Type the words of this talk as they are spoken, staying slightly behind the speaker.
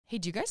Hey,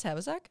 do you guys have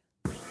a sec?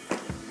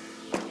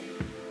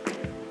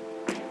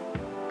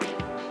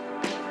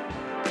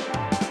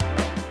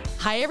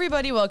 Hi,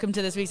 everybody. Welcome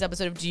to this week's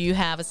episode of Do You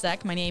Have a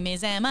Sec? My name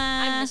is Emma.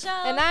 I'm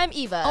Michelle. And I'm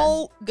Eva.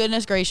 Oh,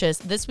 goodness gracious.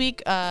 This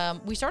week,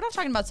 we started off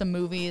talking about some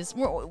movies.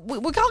 We all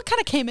kind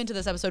of came into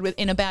this episode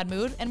in a bad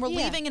mood, and we're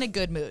leaving in a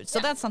good mood. So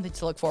that's something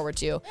to look forward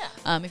to.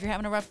 Yeah. If you're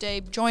having a rough day,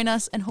 join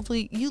us, and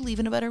hopefully you leave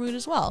in a better mood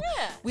as well.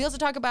 Yeah. We also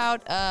talk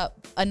about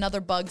another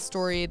bug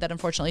story that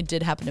unfortunately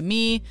did happen to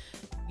me.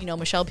 You know,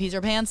 Michelle pees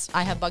her pants.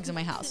 I have bugs in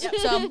my house. Yep.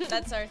 So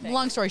That's our thing.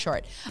 Long story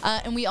short.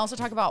 And we also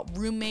talk about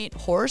roommate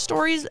horror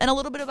stories and a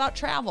little bit about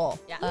travel.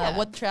 Yeah.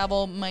 What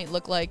travel might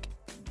look like,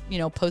 you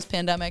know,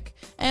 post-pandemic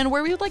and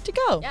where we would like to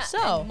go. Yeah,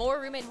 So and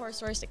more roommate horror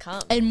stories to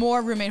come. and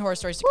more roommate horror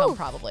stories to come,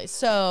 probably.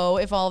 So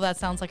if all of that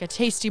sounds like a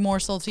tasty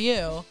morsel to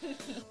you,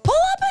 pull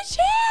up a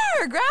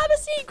chair, grab a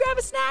seat, grab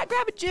a snack,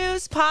 grab a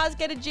juice, pause,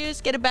 get a juice,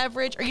 get a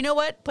beverage, or you know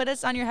what? Put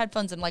us on your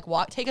headphones and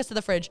take us to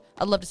the fridge.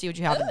 I'd love to see what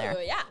you have in there.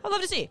 Ooh, yeah. I'd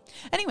love to see.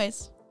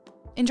 Anyways,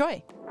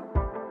 enjoy.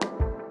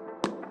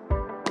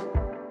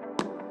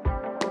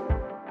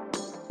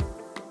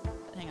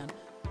 Hang on.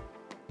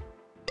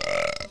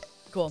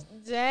 Cool.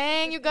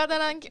 Dang, you got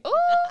that on. Ooh.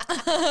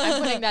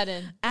 I'm putting that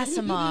in.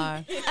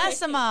 ASMR.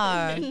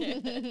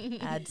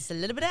 ASMR. Add just a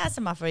little bit of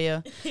ASMR for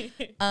you.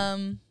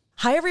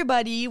 Hi,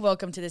 everybody.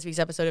 Welcome to this week's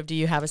episode of Do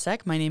You Have a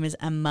Sec? My name is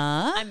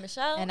Emma. I'm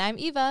Michelle. And I'm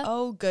Eva.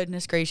 Oh,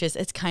 goodness gracious.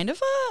 It's kind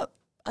of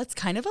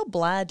a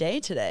blah day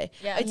today.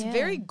 Yeah. It's Yeah.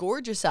 very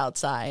gorgeous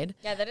outside.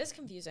 Yeah, that is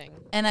confusing.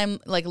 And I'm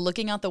like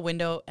looking out the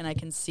window and I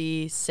can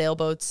see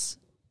sailboats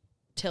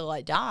till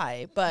I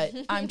die. But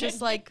I'm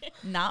just like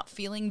not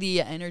feeling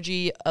the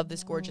energy of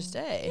this gorgeous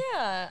day.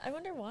 Yeah, I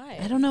wonder why.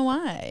 I don't know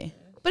why.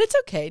 But it's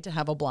okay to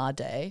have a blah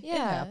day. Yeah, it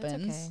it's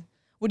happens. okay.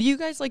 What do you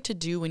guys like to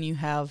do when you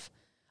have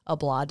a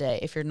blah day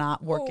if you're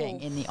not working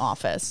in the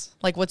office?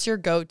 Like, what's your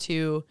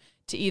go-to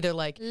to either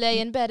like... Lay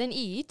in bed and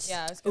eat.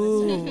 Yeah, I was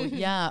going to say. Ooh,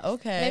 yeah,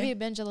 okay. Maybe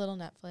binge a little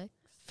Netflix.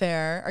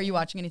 Fair. Are you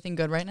watching anything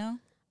good right now?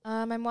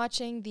 I'm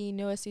watching the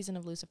newest season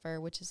of Lucifer,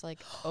 which is like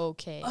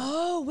okay.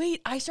 Oh, wait.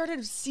 I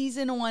started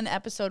season 1,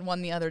 episode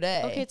 1 the other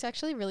day. Okay, it's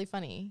actually really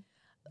funny.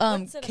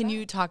 What's it Can about?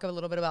 you talk a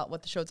little bit about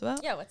what the show's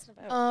about? Yeah, what's it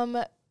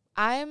about?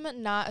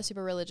 I'm not a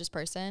super religious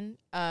person,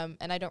 and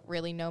I don't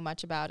really know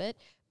much about it,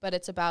 but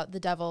it's about the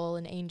devil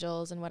and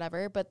angels and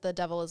whatever, but the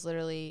devil is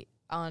literally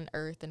on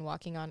Earth and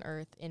walking on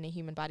Earth in a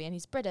human body, and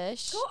he's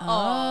British. Cool.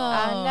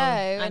 I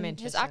know. I'm and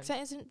his interested.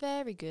 accent isn't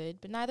very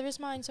good, but neither is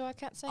mine, so I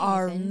can't say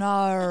Oh, anything.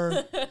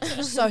 no.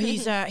 So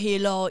he's out here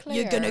like,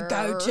 you're going to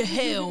go to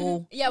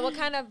hell. Yeah, what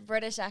kind of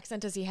British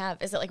accent does he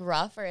have? Is it like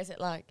rough or is it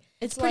like...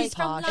 It's pretty like,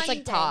 posh. It's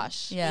like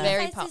posh. Yeah.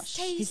 Very Yes, posh.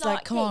 He's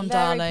like, come on,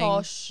 Very darling.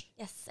 posh.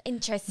 Yes,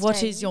 interesting.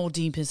 What is your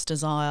deepest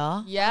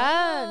desire?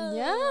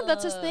 Yeah,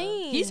 that's his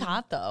thing. He's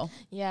hot, though.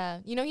 Yeah.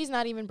 You know, he's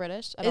not even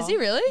British at Is all. he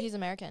really? He's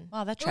American.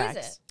 Wow, that Who is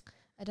tracks.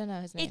 I don't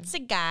know his name. It's a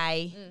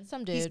guy.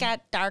 Some dude. He's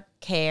got dark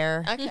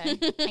hair. Okay.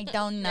 I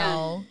don't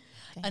know.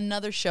 Okay.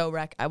 Another show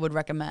I would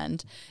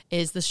recommend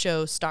is the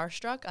show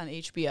Starstruck on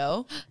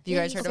HBO. Have you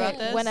guys heard about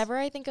this? Whenever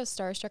I think of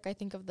Starstruck, I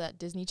think of that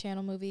Disney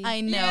Channel movie.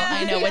 I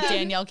know, with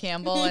Danielle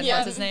Campbell and Yeah,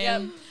 what's his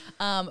name.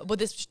 But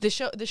this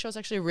show's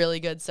actually really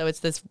good. So it's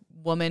this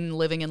woman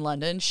living in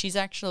London. She's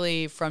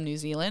actually from New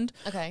Zealand.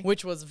 Okay.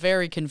 Which was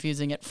very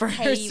confusing at first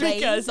Hey,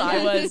 because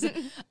I was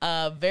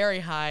very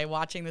high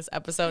watching this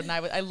episode, and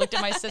I looked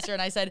at my sister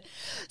and I said,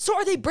 "So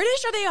are they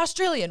British? Or are they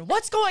Australian?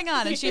 What's going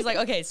on?" And she's like,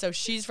 "Okay, so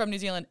she's from New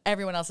Zealand.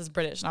 Everyone else is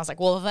British." And I was like,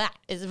 "Well, that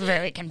is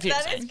very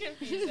confusing." That is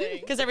confusing.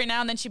 Because every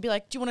now and then she'd be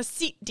like, "Do you want to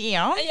sit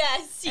down?"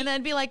 Yes. And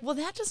I'd be like, "Well,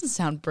 that doesn't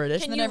sound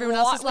British." Can And then you everyone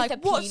else walk is with like, a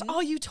 "What peen?"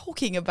 are you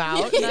talking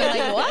about?" And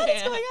I'm like, "What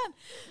is going on?"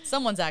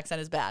 Someone's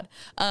accent is bad.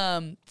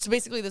 So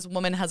basically, this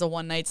woman has a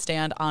one-night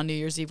stand on New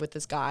Year's Eve with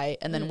this guy,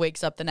 and then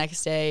wakes up the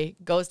next day,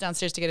 goes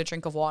downstairs to get a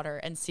drink of water,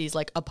 and sees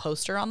like a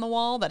poster on the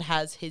wall that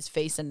has his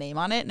face and name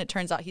on it, and it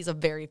turns out he's a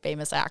very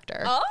famous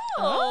actor.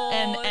 Oh,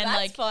 and that's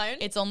like fun.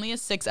 it's only a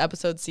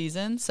 6-episode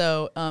season,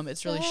 so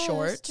it's really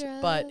short,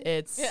 Starstruck. but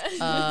it's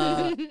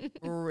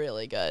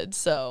really good.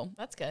 So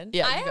That's good.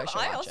 Yeah, I, you guys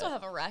should I watch also it.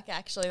 have a rec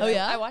actually. Oh, that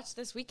yeah? I watched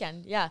this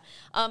weekend. Yeah.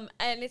 And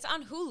it's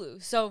on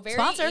Hulu, so very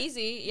Sponsor.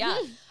 easy. Yeah.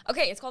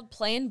 Okay, it's called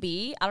Plan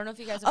B. I don't know if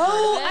you guys have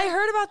Oh, heard of it. I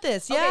heard about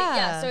this. Yeah. Okay,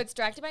 yeah. So it's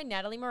directed by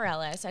Natalie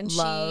Morales, and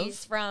Love.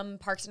 she's from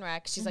Parks and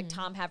Rec. She's like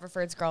Tom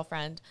Haverford's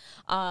girlfriend.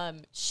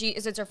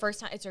 It's her first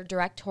time. It's her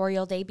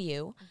directorial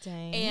debut.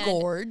 Dang. And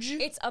Gorge.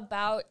 It's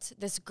about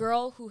this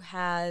girl who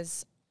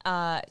has.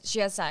 She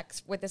has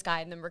sex with this guy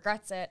and then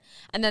regrets it.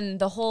 And then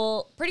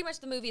pretty much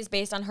the movie is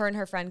based on her and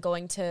her friend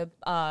going to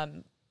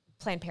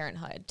Planned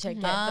Parenthood to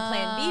get the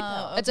Plan B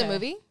pill. It's a Okay.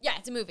 movie? Yes,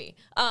 it's a movie.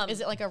 Is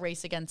it like a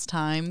race against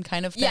time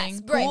kind of thing?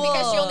 Yes, right,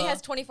 because she only Cool.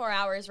 has 24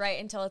 hours, right,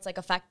 until it's like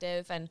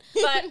effective. But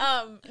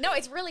no,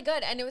 it's really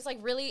good, and it was like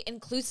really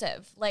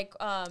inclusive, like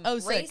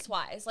sick. race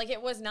wise. Like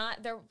it was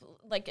not there,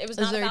 like it was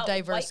It was not very about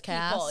diverse white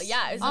cast? people.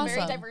 Yeah, it was a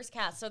very Awesome. diverse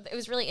cast, so it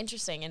was really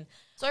interesting, and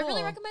so I really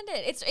Cool. recommend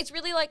it. It's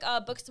really like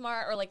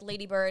Booksmart or like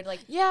Lady Bird, like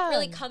Yeah.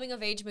 really coming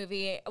of age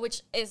movie,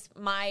 which is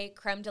my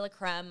creme de la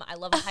creme. I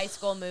love a high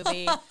school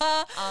movie.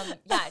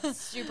 Yeah, it's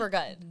super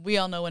good. We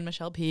all know when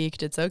Michelle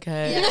peaked. It's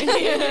okay.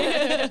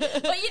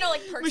 But you know,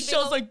 like Perks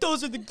Michelle's being like,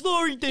 those are the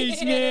glory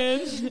days, man.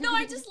 no,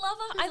 I just love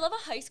I love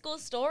a high school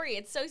story.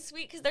 It's so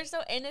sweet because they're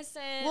so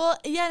innocent. Well,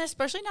 yeah, and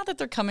especially now that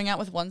they're coming out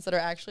with ones that are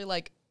actually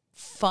like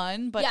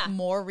fun, but Yeah.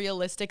 more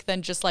realistic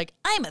than just like,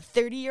 I'm a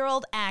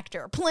 30-year-old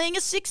actor playing a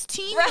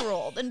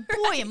 16-year-old, and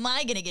boy, am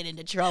I gonna get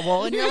into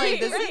trouble. And you're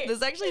like, Right.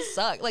 this actually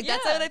sucks. Like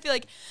that's Yeah. how I feel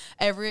like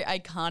every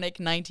iconic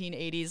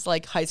 1980s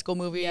like high school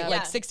movie, Yeah.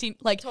 like Yeah. 16,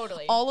 like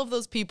Totally. all of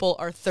those people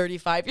are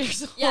 35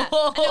 years yeah,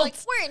 old. and they're like,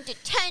 we're in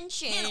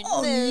detention.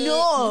 oh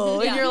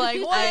no. Yeah. And you're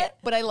like, what?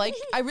 But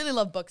I really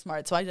love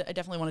Booksmart, so I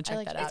definitely want to check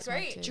like that Booksmart out. It's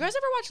great. too. Did you guys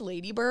ever watch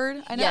Lady Bird?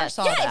 I never Yes.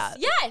 saw Yes, that.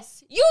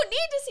 yes. You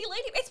need to see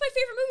Lady. It's my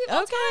favorite movie of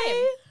all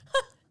Okay. time.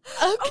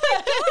 Oh my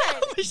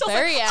god. Michelle's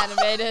Very like,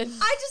 animated.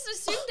 I just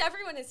assumed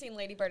everyone has seen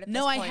Lady Bird at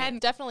No, this I point. hadn't.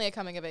 Definitely a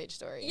coming of age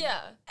story.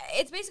 Yeah,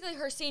 it's basically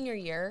her senior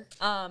year,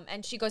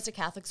 and she goes to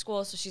Catholic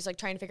school, so she's like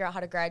trying to figure out how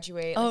to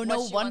graduate. Oh, like, no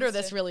what she wonder wants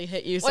this to- really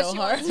hit you what so she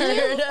hard. wants to do.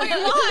 Wait,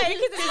 why?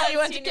 Because it's You my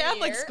went to senior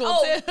Catholic year. school,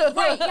 oh, too.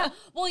 Right? Yeah.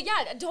 Well,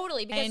 yeah,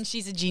 totally. Because And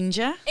she's a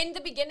ginger. in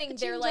the beginning,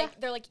 they're like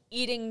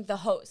eating the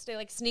host. They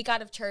like sneak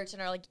out of church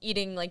and are like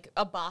eating like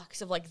a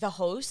box of like the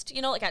host.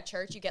 You know, like at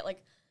church, you get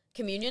like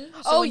communion.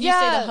 So when you say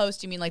yeah. the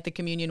host, you mean like the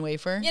communion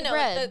wafer? You know,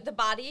 bread. like the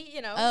body.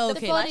 You know, Oh, the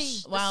okay.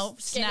 flesh. Wow,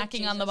 the skin of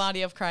snacking on the Jesus.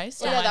 body of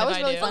Christ. Yeah, Don't that mind was if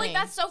I really do. But funny. like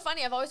that's so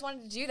funny. I've always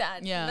wanted to do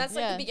that. Yeah. And that's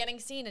like Yeah. the beginning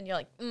scene, and you're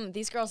like,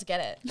 these girls get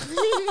it.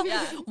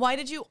 Yeah. Why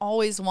did you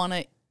always want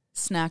to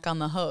snack on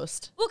the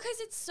host? Well, because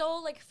it's so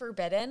like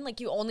forbidden. Like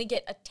you only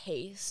get a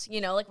taste.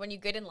 You know, like when you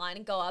get in line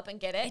and go up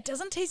and get It it.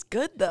 doesn't taste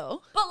good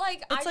though. But like,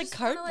 It's I like just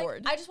wanna,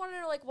 cardboard. I just want to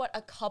know like what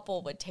a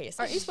couple would taste.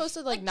 Aren't you supposed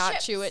to like Like not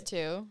chips. chew it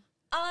too?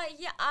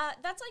 Yeah.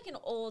 That's like an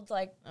old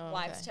like Oh,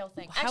 wives' okay. tale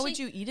thing. How would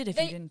Actually, you eat it if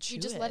they- you didn't chew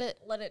You just it? let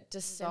it disintegrate.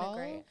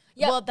 dissolve?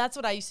 Yeah. Well, that's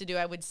what I used to do.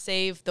 I would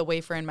save the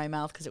wafer in my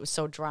mouth because it was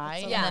so dry.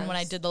 so And then when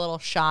I nice. did the little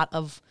shot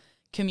of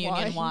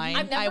communion wine,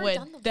 I've never I would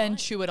done the then wine.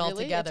 chew it all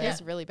Really? together. It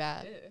tastes really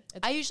bad. It's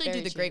I usually do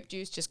very the cheap. grape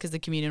juice just because the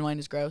communion wine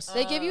is gross.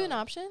 They give you an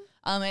option?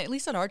 At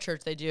least at our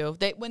church they do.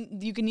 They when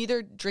you can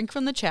either drink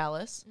from the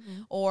chalice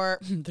or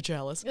the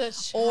chalice, The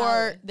or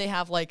chalice. they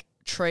have like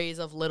trays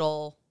of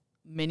little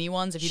mini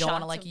ones if you don't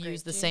want to Shots like of use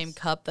grape the same juice.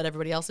 cup that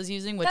everybody else is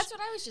using. Which That's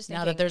what I was just now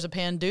thinking. that there's a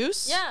pan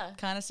deuce, Yeah.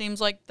 kind of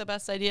seems like the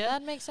best idea.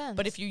 That makes sense.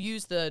 But if you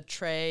use the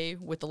tray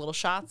with the little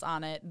shots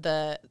on it,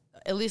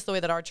 at least the way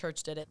that our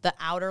church did it, the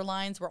outer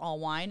lines were all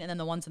wine, and then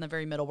the ones in the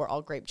very middle were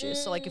all grape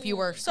juice. So like if you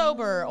were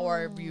sober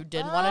or if you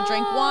didn't want to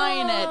drink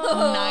wine at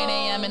 9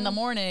 a.m. in the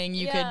morning,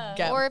 you Yeah. could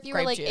get or if you were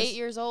grape like juice. 8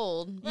 years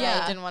old,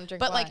 Yeah, didn't want to drink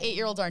but like wine.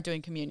 8-year-olds aren't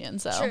doing communion,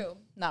 so True.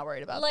 not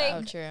worried about like, that.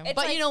 Oh, true. it's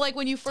But like you know, like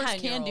when you first can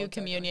 10-year-olds do are doing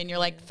communion, you're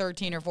like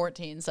 13 or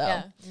 14. So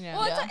Yeah. Yeah.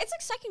 Well, Yeah. it's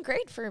like second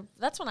grade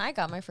that's when I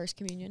got my first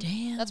communion.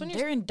 damn, That's when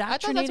you're- they're I thought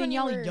that's indoctrinating when you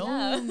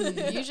y'all were-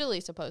 young.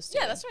 Usually supposed to.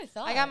 Yeah, that's what I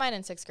thought. I got mine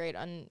in 6th grade,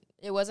 and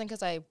it wasn't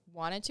because I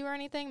wanted to or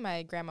anything.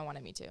 My grandma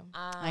wanted me to.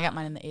 I got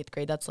mine in the 8th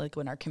grade. That's like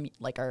when our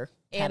our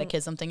And-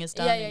 catechism thing is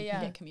done. Yeah, and yeah, you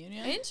yeah. get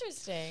communion.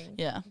 Interesting.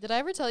 Yeah. Did I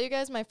ever tell you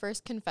guys my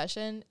first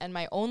confession and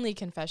my only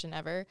confession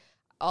ever?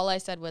 All I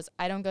said was,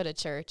 I don't go to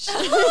church.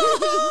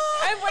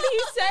 And what did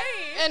he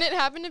say? And it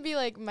happened to be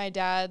like my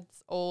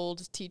dad's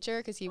old teacher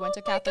because he went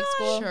to Catholic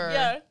school. Sure.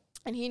 Yeah.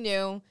 And he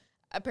knew,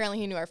 apparently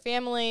he knew our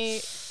family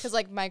because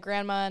like my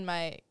grandma and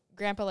my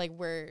grandpa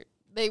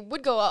they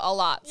would go a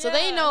lot. So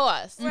they Yeah. know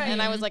us. Right.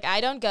 And I was like, I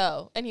don't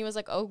go. And he was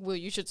like, oh, well,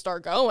 you should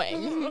start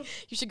going.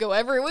 You should go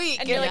every week.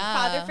 And you're like, Yeah.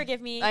 Father,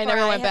 forgive me. I for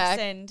never went have back.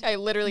 Sinned. I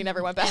literally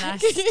never went back. And I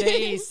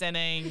stay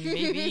sinning,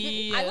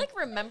 baby. I like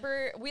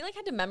remember we like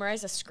had to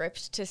memorize a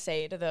script to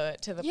say to the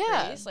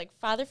Yeah. priest, like,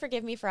 Father,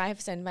 forgive me for I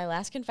have sinned. My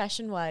last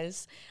confession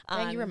was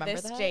Dang, on you remember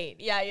this that? date.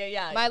 Yeah.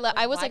 I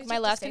was why like, did you my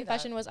have to last say that?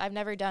 confession was, I've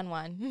never done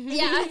one.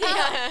 Yeah.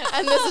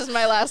 And this is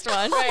my last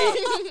one.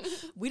 Right.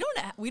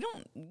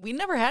 we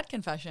never had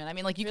confession. I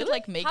mean, like you could Really?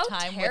 like make How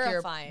time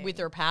terrifying. with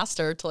your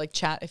pastor to like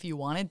chat if you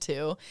wanted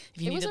to,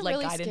 if you It was needed a like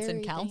really guidance scary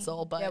and counsel.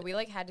 thing. But Yeah, we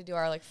like had to do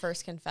our like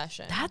first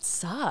confession. that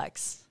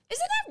sucks.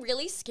 Isn't that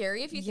really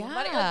scary if you think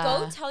about it? Yeah.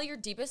 Like, go tell your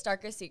deepest,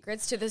 darkest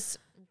secrets to this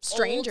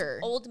Stranger.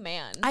 old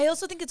man. I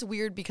also think it's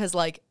weird because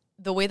like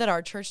the way that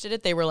our church did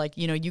it, they were like,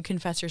 you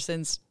confess your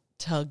sins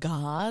to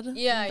God.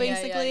 Yeah,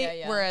 basically.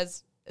 yeah.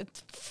 Whereas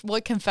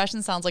what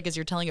confession sounds like is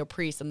you're telling a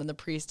priest, and then the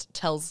priest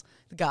tells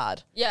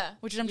God. Yeah.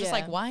 Which I'm just Yeah.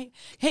 like, why?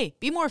 Hey,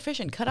 be more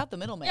efficient. Cut out the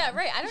middleman. Yeah,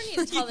 right. I don't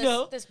need to tell You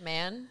know? this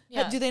man.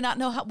 Yeah. Yeah. Do they not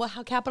know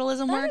how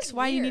capitalism That works? is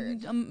Why you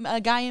weird. need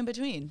a guy in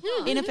between?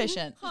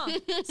 Inefficient. Huh.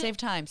 Save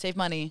time, save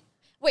money.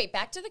 Wait,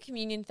 back to the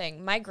communion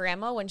thing. My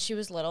grandma, when she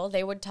was little,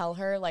 they would tell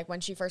her, like, when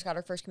she first got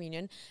her first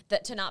communion,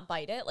 that to not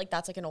bite it. Like,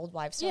 that's like an old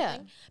wives' tale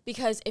thing.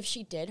 Because if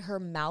she did, her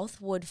mouth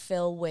would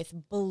fill with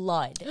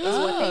blood, is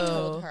what they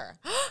told her.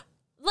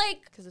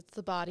 Like, because it's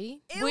the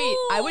body. Ew. Wait,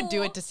 I would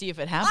do it to see if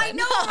it happened. I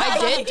know.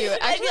 I did do it.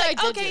 Actually, I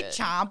did okay, do it.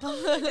 chomp.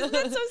 Isn't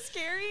that so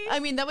scary? I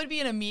mean, that would be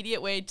an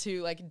immediate way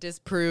to like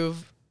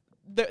disprove.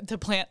 To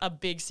plant a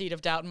big seed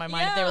of doubt in my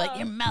mind. If they were like,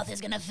 your mouth is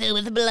going to fill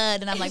with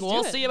blood. And I'm like,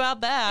 we'll see about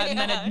that. And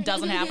then it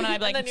doesn't happen. And I'd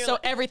be like, so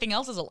everything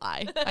else is a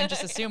lie. I'm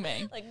just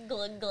assuming. Like,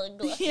 glug, glug,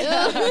 glug.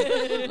 Yeah.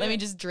 Let me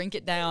just drink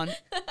it down.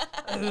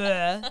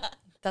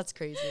 That's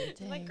crazy.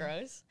 Isn't that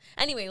gross?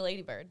 Anyway,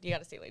 Lady Bird. You got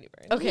to see Lady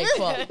Bird. Okay,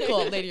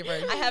 cool. Lady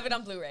Bird. I have it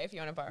on Blu-ray if you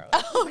want to borrow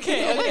it.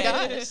 Okay. Oh my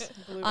gosh.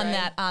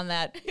 On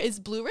that, is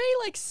Blu-ray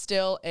like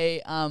still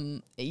a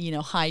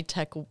high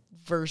tech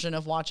version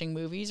of watching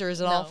movies, or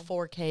is it all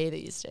 4K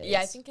these days?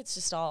 Yeah, I think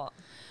it's all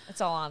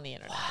on the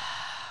internet.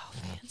 Wow,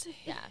 fancy.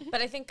 Yeah,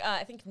 but I think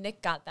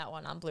Nick got that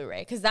one on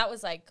Blu-ray because that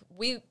was like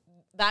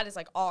that is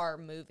like our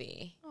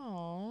movie.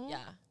 Oh. Yeah.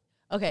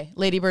 Okay,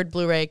 Lady Bird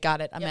Blu-ray,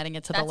 got it. I'm adding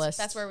it to the list.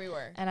 That's where we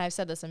were. And I've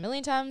said this a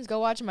million times. Go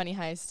watch Money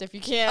Heist if you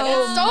can.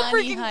 Oh, It's so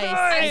Money freaking Heist. good.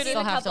 I I've still seen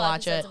a have to couple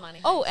watch episodes it. of Money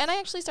Heist. Oh, and I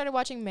actually started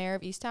watching Mayor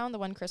of Easttown, the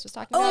one Chris was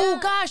talking about. Oh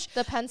gosh,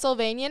 The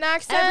Pennsylvanian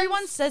accent.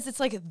 everyone says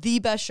it's like the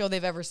best show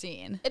they've ever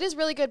seen. It is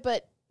really good,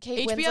 but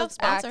Kate HBO Winslet's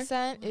sponsor.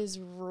 accent is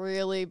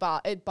really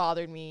it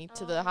bothered me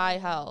to the high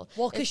hell.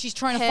 Well, because It's she's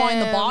trying to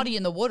find the him. body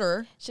in the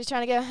water. She's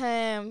trying to go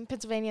home.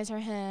 Pennsylvania's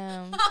her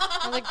home.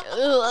 I'm like,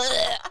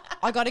 ugh.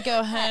 I gotta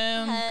go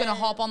home. Gonna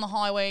hop on the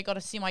highway. Gotta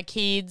see my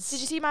kids.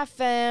 Did you see my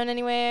phone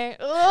anywhere?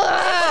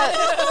 Ugh.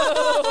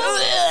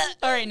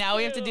 All right, now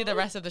we have to do the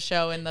rest of the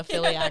show in the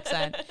Philly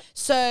accent.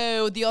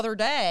 So the other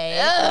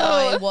day,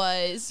 I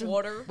was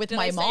Water. with Did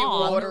my I say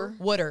mom. water?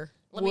 Water.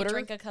 Let me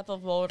drink a cup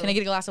of water. Can I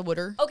get a glass of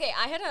water? Okay,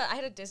 I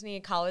had a Disney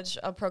college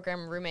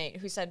program roommate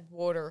who said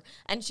water,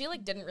 and she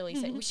like didn't really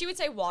say. She would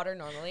say water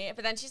normally,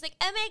 but then she's like,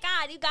 "Oh my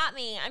god, you got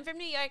me! I'm from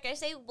New York. I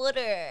say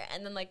water,"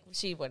 and then like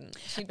she wouldn't.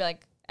 She'd be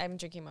like, "I'm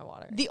drinking my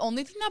water." The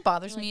only thing that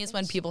bothers me is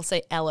when people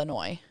say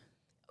Illinois.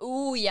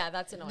 Ooh, yeah,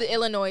 that's annoying. The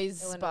Illinois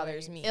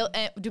bothers me.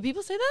 Do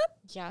people say that?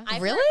 Yeah.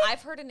 Really?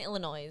 I've heard in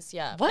Illinois,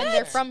 yeah. What? And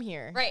they're from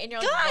here. Right, and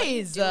you're like, what are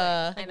you Guys, doing?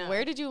 I know.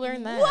 Where did you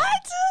learn that? What?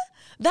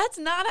 That's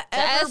not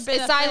ever S been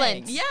is a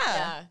silent. thing. Yeah.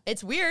 Yeah.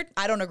 It's weird.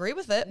 I don't agree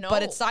with it, No.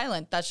 but it's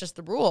silent. That's just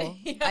the rule.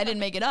 I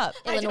didn't make it up.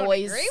 I don't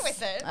Illinois. agree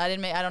with it. I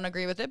don't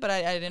agree with it, but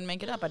I didn't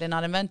make it up. I did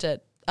not invent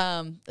it.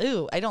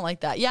 Ooh, I don't like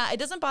that. Yeah, it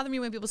doesn't bother me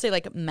when people say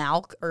like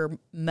milk or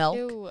milk,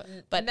 Ew.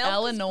 but Milk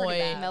is pretty Illinois,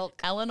 bad.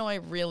 Illinois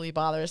really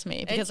bothers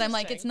me because I'm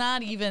like, it's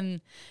not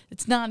even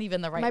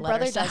the right. My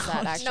brother letter does that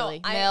sound. actually.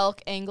 I-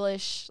 Milk,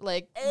 English,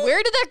 like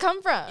where did that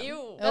come from?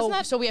 Ew. That's Oh,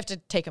 not. so we have to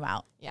take him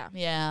out. Yeah.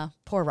 Yeah,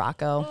 poor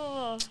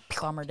Rocco.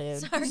 Bummer, dude.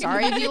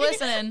 Sorry if you're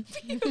listening.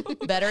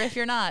 Better if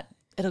you're not.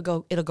 It'll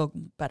go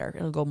better.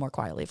 It'll go more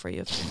quietly for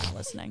you if you're not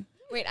listening.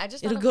 Wait, I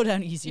just It'll thought go of,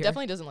 down He easier.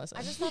 definitely doesn't listen.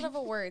 I just thought of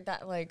a word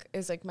that like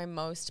is like my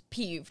most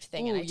peeved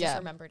thing, and Ooh, I just yeah.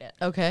 remembered it.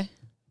 Okay.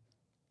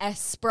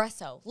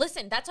 Espresso.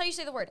 Listen, that's how you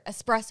say the word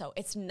espresso.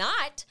 It's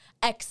not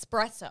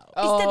espresso.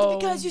 Oh. Is that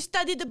because you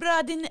studied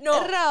abroad in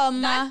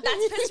Rome? That's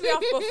pissed me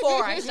off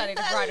before I studied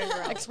abroad in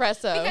Rome.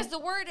 Espresso. Because the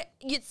word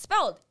it's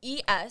spelled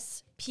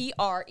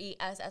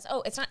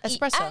ESPRESSO. It's not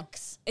Espresso.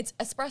 EX. It's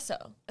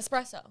espresso.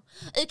 Espresso.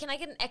 Can I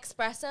get an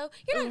espresso?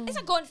 You're not. It's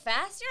not going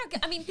fast. You're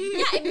not. I mean,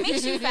 yeah, it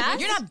makes you fast.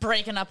 You're not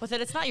breaking up with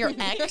it. It's not your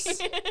ex.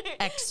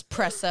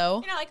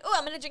 Espresso. You're not like, oh,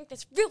 I'm gonna drink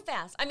this real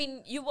fast. I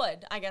mean, you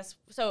would, I guess.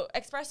 So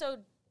espresso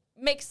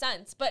makes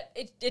sense, but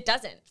it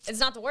doesn't. It's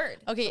not the word.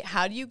 Okay,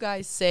 how do you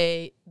guys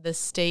say the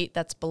state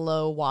that's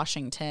below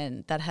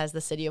Washington that has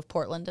the city of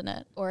Portland in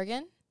it?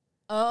 Oregon?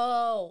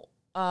 Oh,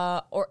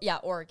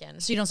 Oregon.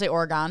 So you don't say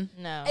Oregon?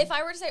 No. If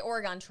I were to say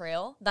Oregon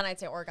Trail, then I'd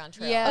say Oregon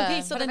Trail. Yeah.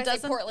 Okay, so But then if I say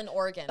doesn't Portland,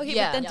 Oregon. Okay,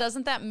 Yeah. but then Yeah.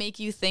 doesn't that make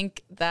you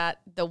think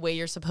that the way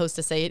you're supposed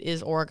to say it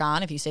is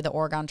Oregon if you say the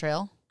Oregon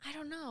Trail? I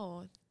don't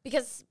know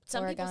because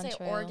some people say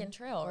Trail. Oregon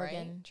Trail, right?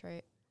 Oregon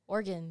Trail.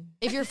 Oregon.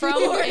 If you're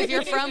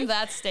from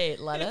that state,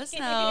 let us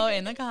know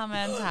in the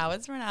comments how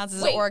it's pronounced.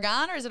 Is it Wait.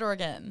 Oregon or is it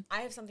Oregon?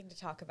 I have something to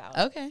talk about.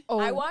 Okay. Oh.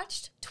 I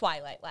watched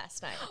Twilight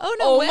last night. Oh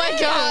no! Oh way. my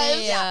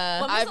gosh.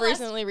 Yeah. When was I've the last-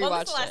 recently When was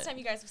rewatched the last it. time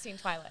you guys have seen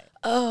Twilight?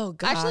 Oh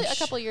gosh. Actually, a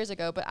couple years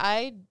ago, but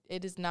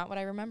it is not what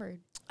I remembered.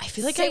 I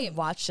feel like I Same.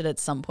 watched it at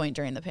some point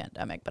during the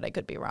pandemic, but I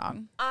could be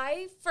wrong.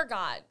 I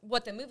forgot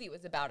what the movie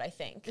was about, I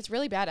think. It's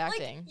really bad Like,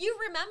 acting. you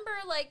remember,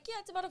 like, yeah,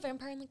 it's about a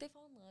vampire and, like, they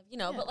fall in love, you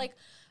know, but, like,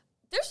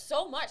 there's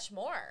so much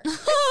more.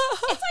 It's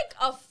like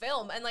a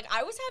film. And, like,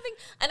 I was having,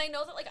 and I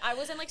know that, like, I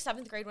was in, like,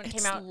 7th grade when it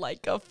came out.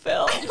 like a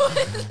film.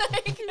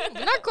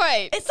 Not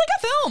quite. It's like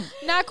a film.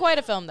 Not quite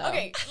a film though.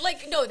 Okay,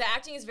 like, no, the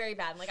acting is very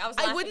bad. Like, I was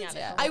laughing at it.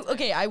 the whole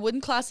time. I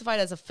wouldn't classify it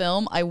as a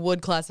film. I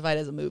would classify it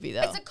as a movie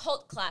though. It's a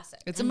cult classic.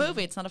 It's a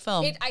movie. It's not a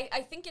film.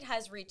 I think it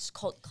has reached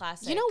cult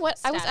classic. You know what?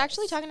 I was status.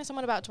 actually talking to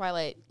someone about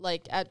Twilight,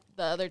 like at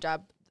the other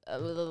job,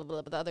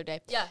 the other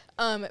day. Yeah.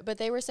 But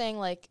they were saying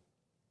like,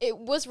 it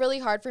was really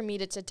hard for me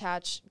to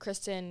detach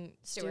Kristen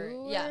Stewart.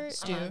 Yeah.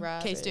 Stu.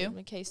 Robert,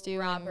 K-Stu. K-Stu and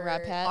Robert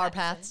Rob Pat. Our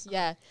Pats.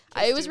 Yeah.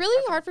 K-Stu, It was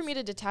really our hard for Pats. me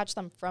to detach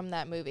them from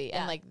that movie Yeah.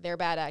 and like their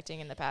bad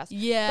acting in the past.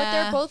 Yeah. But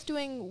they're both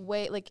doing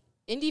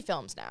indie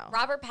films now.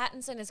 Robert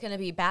Pattinson is going to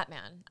be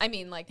Batman. I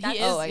mean, like, that's,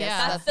 He is, Oh, I guess yeah.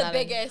 that's that's the not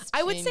an biggest.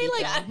 I would say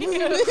like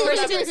indie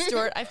Kristen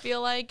Stewart. I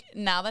feel like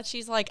now that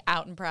she's like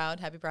out and proud,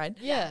 happy Pride.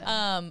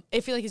 Yeah. I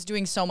feel like is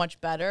doing so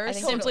much better I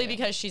think simply totally.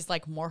 because she's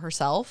like more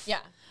herself. Yeah.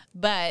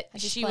 But And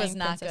she's she was playing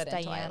not Princess good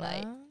in Diana.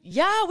 Twilight.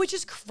 Yeah, which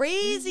is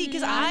crazy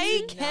because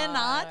I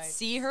cannot Nuts.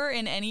 see her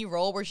in any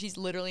role where she's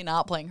literally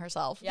not playing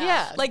herself. Yeah.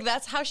 Yeah. Like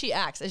that's how she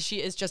acts. Is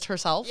she is just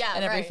herself Yeah,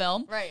 in every right,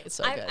 film. right. It's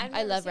so I've good. never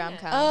I love seen it.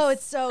 rom-coms. Oh,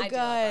 it's so I do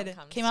love good.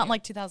 rom-coms Came out in too.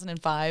 like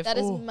 2005. That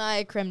is Ooh.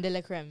 my creme de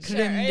la creme. Creme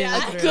de la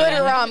yeah. creme. Good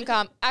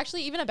rom-com.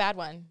 Actually, even a bad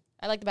one.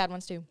 I like the bad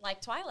ones too.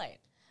 Like Twilight.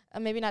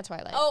 Maybe not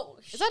Twilight. Oh,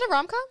 Is that a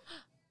rom-com?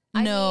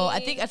 No, I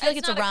mean, think I feel like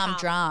it's a not a com.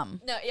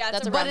 rom-dram. No, yeah,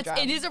 That's it's a a But rom-dram.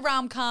 it is a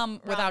rom-com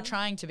without Rom-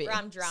 trying to be.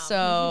 rom-dram.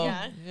 So,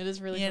 Yeah. It is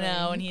really you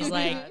know, and he's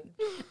like,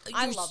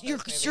 I love those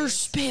you're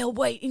movies. pale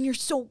white and you're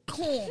so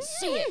calm.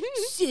 Say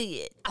it. Say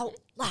it Out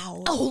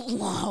loud. out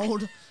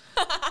loud.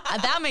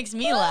 That makes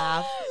me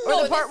laugh. Or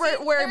No, the part this-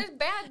 where there's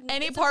bad,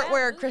 any it's a part bad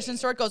where movie. Kristen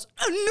Stewart goes,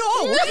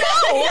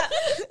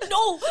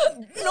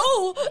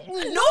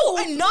 no,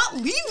 I'm not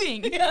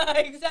leaving. Yeah,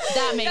 exactly.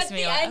 That makes That's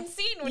me the laugh. end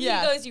scene when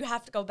Yeah. he goes, you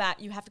have to go back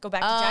to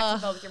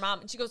Jacksonville with your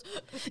mom. And she goes,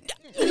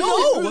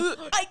 No,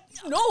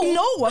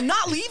 I'm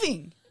not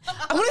leaving.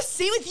 I want to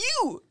stay with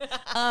you.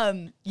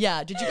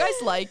 Yeah. Did you guys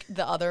like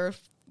the other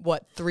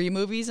 3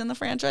 movies in the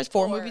franchise?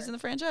 4 4. movies in the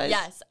franchise?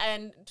 yes.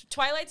 And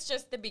Twilight's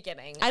just the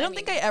beginning. I don't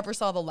think I ever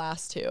saw the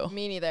last 2.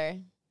 Me neither.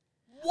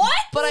 What?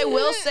 But I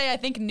will say I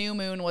think New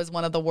Moon was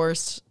one of the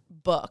worst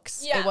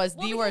books. Yeah. It was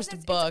Well, the because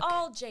worst book. It's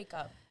all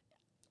Jacob.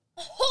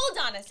 Hold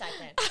on a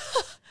second.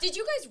 Did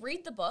you guys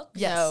read the book?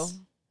 Yes.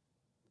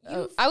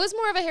 Oh, I was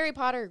more of a Harry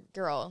Potter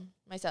girl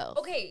myself.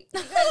 Okay,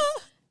 because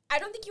I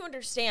don't think you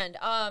understand.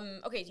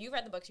 Okay, you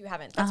read the books, you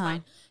haven't. That's Uh-huh.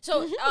 fine.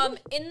 So,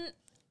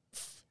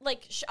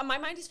 my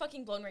mind is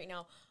fucking blown right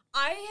now.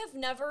 I have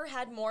never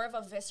had more of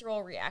a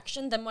visceral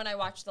reaction than when I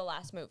watched the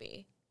last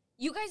movie.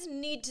 You guys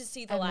need to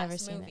see the I've never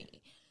last seen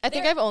movie. I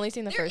think I've only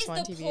seen the first one,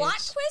 There is the TBH.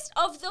 plot twist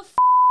of the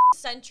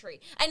century.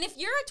 And if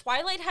you're a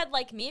Twilight head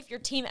like me, if you're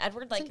Team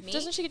Edward like me,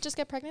 Doesn't she just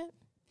get pregnant?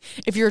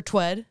 If you're a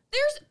Twed.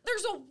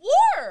 there's a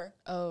war.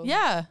 Oh.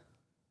 Yeah.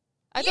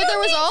 I You thought there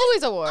was need to-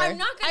 always a war. I'm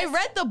not I gonna.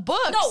 read the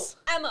books.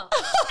 No, Emma.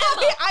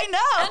 I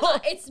know.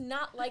 Emma, it's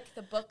not like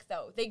the book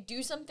though. They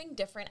do something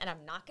different, and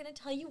I'm not gonna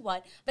tell you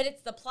what. But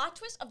it's the plot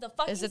twist of the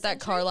fucking. Is it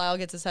that century. Carlisle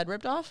gets his head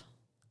ripped off?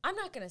 I'm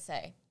not gonna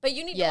say, but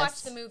you need Yes. to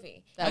watch the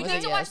movie. That You was need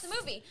a to watch yes. the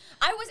movie.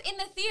 I was in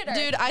the theater,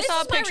 Dude, I This saw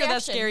a is my picture of that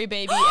reaction. scary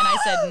baby and I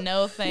said,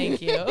 no,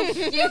 thank you.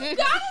 You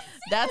gotta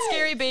That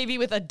scary baby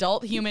with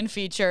adult human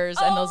features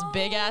and those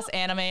big ass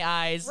anime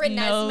eyes. No,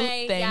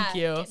 Renesmee, thank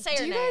yeah. you. Say her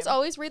Do you name. guys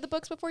always read the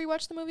books before you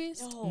watch the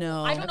movies?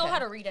 No. I don't know Okay. how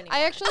to read anymore.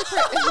 I actually,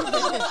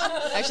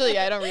 actually,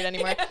 yeah, I don't read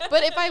anymore.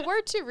 But if I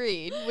were to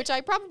read, which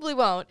I probably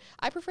won't,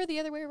 I prefer the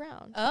other way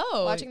around.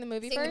 Oh. Watching the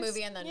movie seeing first. the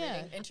movie and then Yeah.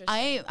 reading.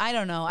 Interesting. I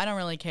don't know. I don't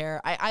really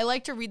care. I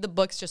like to read the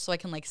books just so I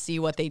can like see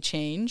what they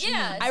change.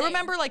 Yeah, I same.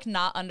 remember like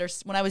not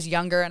when I was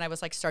younger and I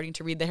was like starting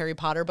to read the Harry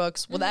Potter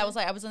books. Well, that was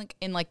like I was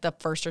in like the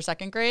 1st or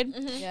 2nd grade.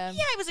 Yeah.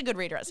 Yeah, I was a good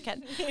reader as a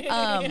kid.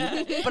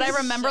 But I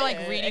remember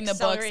like reading the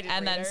books Accelerated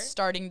and then reader.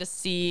 starting to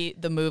see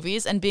the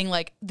movies and being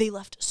like, they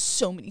left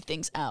so many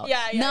things out. Yeah,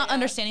 yeah, Not yeah.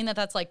 understanding that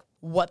that's like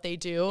what they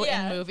do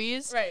Yeah, in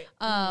movies. right.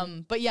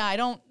 But yeah, I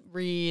don't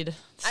read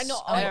I know,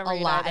 a, I don't a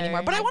read lot either.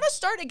 anymore. But I want to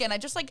start again.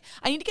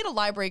 I need to get a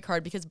library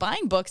card because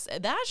buying books,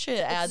 that shit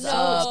adds so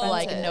up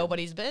like expensive.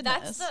 nobody's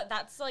business.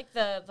 That's like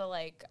the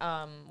like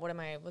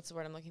what's the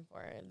word I'm looking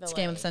for? The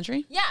Scam of the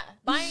century? Yeah,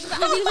 buying.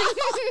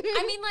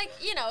 I mean, like,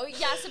 you know,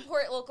 yeah,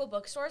 support local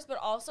bookstores, but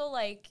also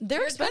like They're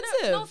you're gonna-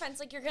 expensive. no offense,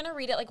 like you're gonna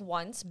read it like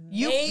once.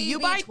 You maybe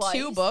buy twice.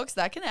 2 books,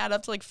 that can add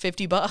up to like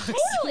 $50, Totally,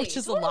 which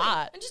is totally. a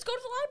lot. And just go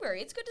to the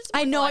library. It's good to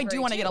support I know the I library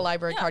do want to too. get a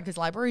library Yeah. card because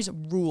libraries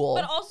rule.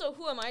 But also,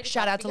 who am I to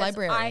Shout talk out to because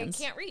librarians.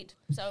 I can't read,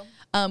 so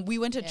We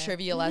went to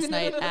trivia last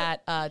night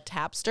at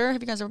Tapster.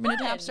 Have you guys ever been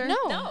to Fun. Tapster?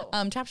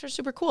 No. Tapster's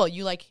super cool.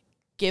 You like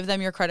give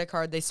them your credit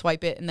card, they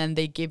swipe it, and then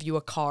they give you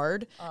a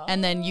card.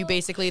 And then you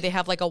basically, they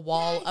have like a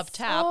wall of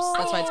taps.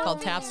 That's why it's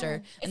called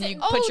Tapster. And then you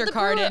put your the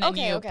card brewer. in and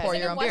Okay, you okay. pour Is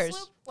it your in own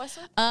beers.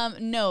 Westloop?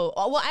 No.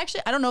 Well,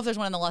 actually, I don't know if there's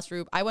one in the Lost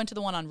Loop. I went to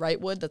the one on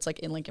Wrightwood that's like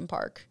in Lincoln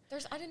Park.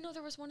 I didn't know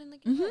there was one in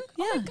Lincoln Park.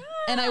 Yeah. Oh my god!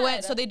 And I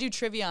went, so they do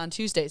trivia on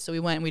Tuesdays. So we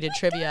went and we did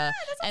trivia. that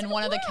sounds And like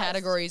one a of the blast.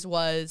 categories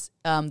was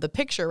the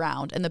picture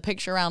round. And the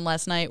picture round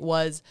last night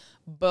was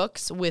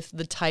books with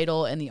the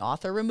title and the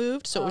author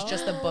removed. So it was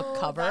just the book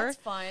cover. That's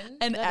fun.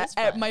 And That is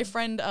at fun.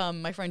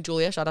 my friend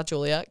Julia, shout out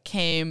Julia,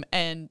 came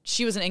and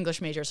she was an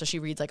English major, so she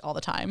reads like all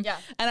the time. Yeah.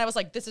 And I was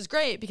like, this is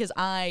great because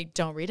I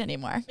don't read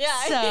anymore. Yeah.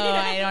 So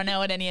I don't know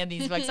what any of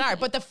these books are.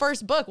 But the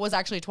first book was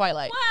actually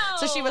Twilight. Wow.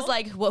 So she was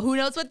like, well, who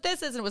knows what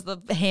this is? And it was the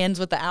hands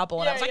with the apple.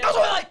 And I was like, yeah, that's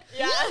Twilight.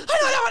 yeah. I know what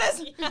that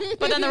one is.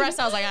 But then the rest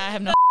I was like, I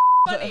have no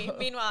Funny.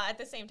 Meanwhile, at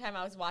the same time,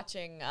 I was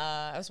watching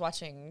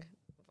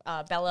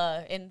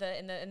Bella in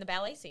the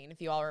ballet scene,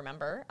 if you all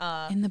remember.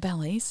 In the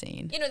ballet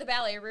scene. You know, the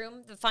ballet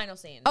room, the final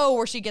scene. Oh,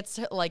 where she gets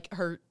like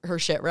her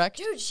shit wrecked.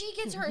 Dude, she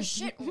gets her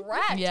shit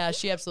wrecked. Yeah,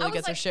 she absolutely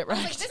gets her shit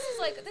wrecked. I was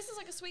like, this is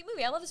like a sweet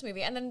movie. I love this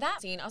movie. And then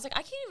that scene, I was like,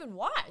 I can't even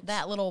watch.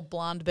 That little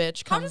blonde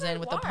bitch How comes did I in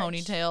with a watch?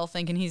 ponytail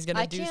thinking he's gonna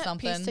I do can't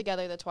something. piece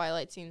together the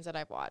Twilight scenes that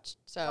I've watched,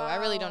 so I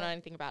really don't know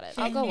anything about it.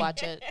 I'll go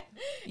watch it.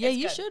 Yeah, It's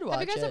you good. should watch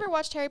Have you guys it. ever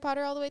watched Harry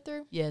Potter all the way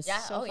through? Yes. Yeah.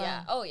 So Yeah.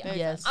 fun. Oh yeah. Very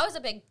Yes. I was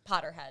a big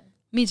Potterhead.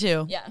 Me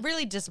too. Yeah.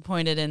 Really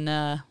disappointed in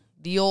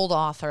the old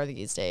author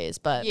these days,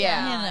 but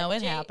Yeah. you know,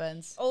 it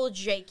happens. Old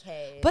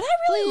JK. But I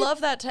really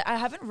love that. I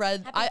haven't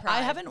read. Happy I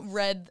Pride. haven't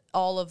read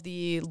all of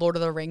the Lord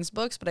of the Rings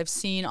books, but I've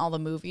seen all the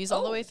movies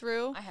all the Oh, way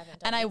through. I haven't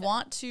done and I either.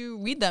 want to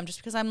read them just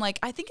because I'm like,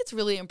 I think it's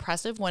really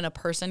impressive when a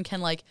person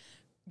can like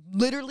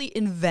literally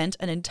invent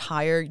an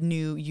entire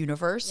new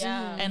universe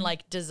Yeah. and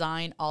like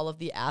design all of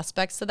the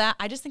aspects to that.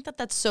 I just think that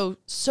that's so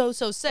sick.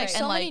 Right. And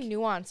So like, many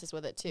nuances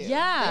with it too. Yeah.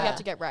 that you have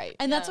to get right.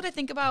 and that's what I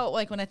think about,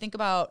 like, when I think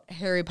about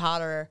Harry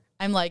Potter,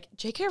 I'm like,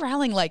 J.K.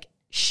 Rowling, like,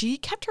 she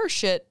kept her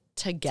shit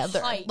together.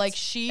 Tight. Like,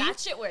 that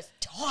shit was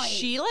tight.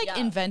 she, like, Yeah.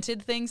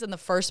 invented things in the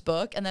first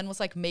book and then was,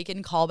 like,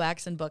 making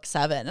callbacks in book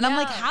 7. And I'm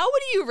like, Yeah. how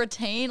would you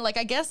retain, like,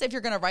 I guess if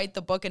you're going to write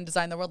the book and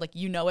design the world, like,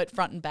 you know it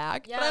front and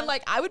back. But Yeah. I'm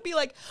like, I would be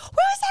like, what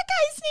was that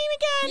guy's name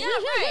again?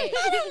 Yeah, right.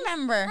 I don't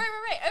remember.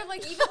 Right. And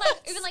like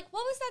even like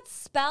what was that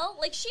spell?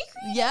 Like she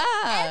created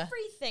Yeah.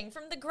 everything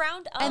from the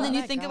ground up. And then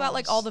you my think about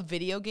like gosh. all the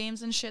video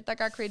games and shit that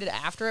got created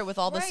after it with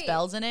all the Right.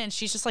 spells in it, and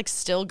she's just like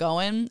still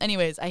going.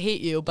 Anyways, I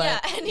hate you, but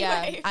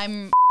yeah. Anyway.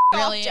 I'm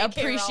really J.K.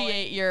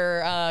 appreciate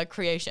your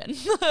creation.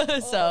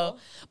 So,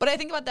 but I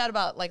think about that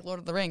about like Lord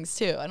of the Rings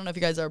too. I don't know if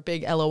you guys are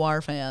big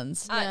LOR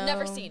fans.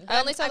 Never No. seen. I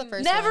only saw the I'm-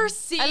 first Never one.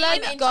 seen. I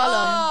like I'm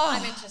Gollum.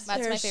 I'm interested.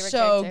 That's They're my favorite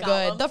so character.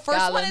 good. Gollum. The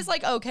first one Gollum. is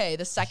like okay.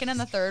 The second and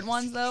the third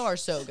ones though are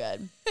so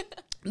good.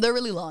 They're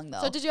really long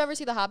though. So did you ever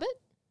see The Hobbit?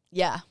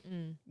 yeah,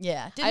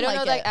 yeah. Didn't I don't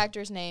like know it. that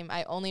actor's name.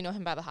 I only know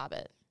him by The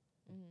Hobbit.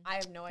 I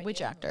have no idea. Which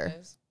who actor?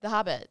 it is. The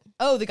Hobbit.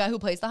 Oh, the guy who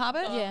plays the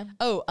Hobbit. Yeah.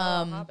 Oh,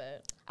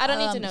 Hobbit. I don't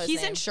need to know his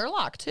He's name. in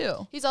Sherlock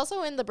too. He's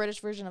also in the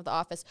British version of The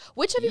Office.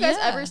 Which have you guys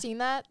Yeah. ever seen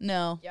that?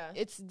 No. Yeah.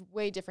 It's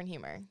way different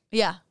humor.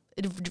 Yeah.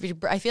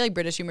 I feel like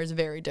British humor is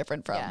very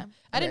different from. Yeah.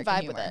 I didn't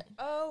American vibe with humor. it.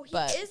 Oh, he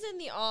But- is in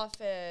The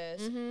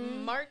Office.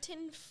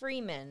 Martin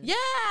Freeman.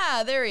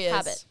 Yeah, there he is.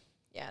 Hobbit.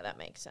 Yeah, that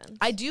makes sense.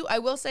 I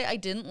will say I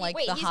didn't like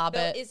Wait, the he's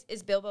Hobbit.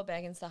 is Bilbo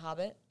Baggins the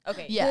Hobbit?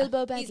 Okay. Yeah.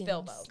 Bilbo He's Baggins.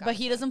 Bilbo. but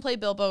he doesn't play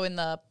Bilbo in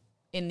the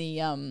in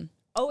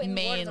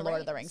main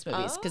Lord of the Rings Rings.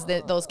 movies because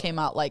those came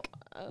out like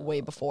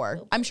way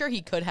before. I'm sure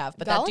he could have,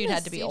 but that Gollum dude had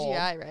is to be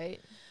CGI, old. right?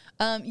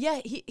 Yeah,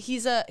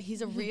 he's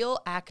a real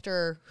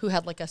actor who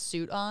had like a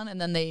suit on, and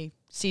then they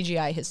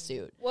CGI his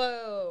suit.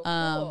 Whoa.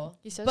 Cool.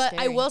 He's so But I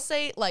scary. will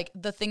say, like,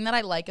 the thing that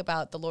I like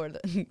about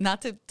the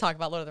not to talk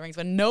about Lord of the Rings,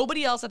 but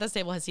nobody else at this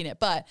table has seen it.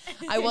 But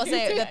I will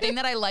say the thing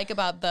that I like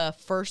about the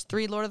first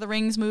 3 Lord of the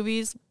Rings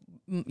movies,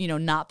 you know,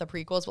 not the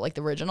prequels, but like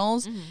the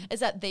originals, is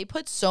that they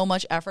put so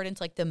much effort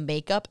into like the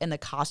makeup and the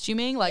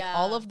costuming, like Yeah.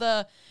 all of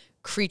the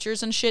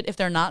creatures and shit. If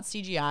they're not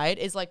CGI'd,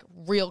 is like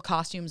real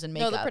costumes and No,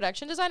 makeup. the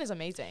production design is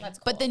amazing. That's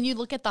cool. But then you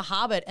look at The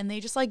Hobbit and they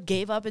just like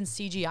gave up and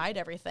CGI'd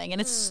everything. And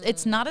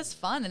it's not as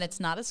fun and it's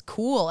not as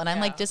cool. And I'm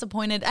like Yeah.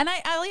 disappointed. And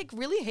I like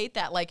really hate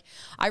that. Like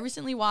I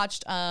recently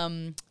watched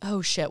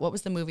oh shit, what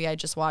was the movie I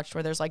just watched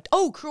where there's like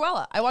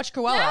Cruella. I watched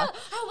Cruella. Yeah,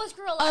 how was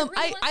Cruella? I really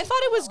wanted I to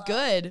thought it was Cruella.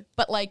 good,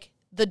 but like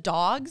the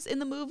dogs in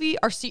the movie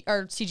are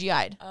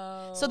CGI'd.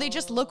 So they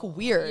just look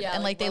weird Yeah,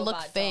 and like like they look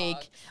robot fake.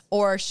 dogs.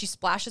 Or she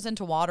splashes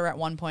into water at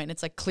one point and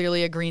it's like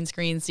clearly a green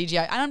screen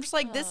CGI. And I'm just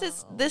like,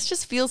 this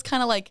just feels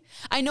kind of like,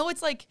 I know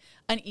it's like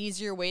an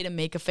easier way to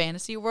make a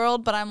fantasy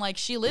world, but I'm like,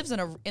 she lives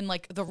in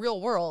like the real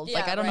world.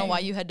 Like Yeah, I don't know right. why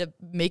you had to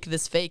make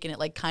this fake, and it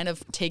like kind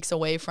of takes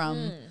away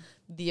from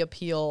the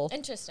appeal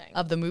Interesting.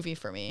 of the movie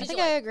for me. I Did think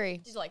you I like- agree.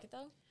 Did you like it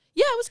though?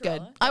 Yeah, it was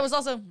good. Cruella? I was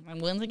also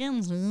once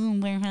again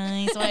super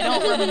high, so I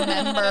don't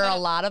remember a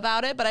lot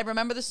about it, but I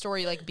remember the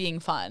story like being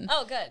fun.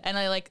 Oh, good. And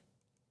I like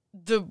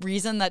the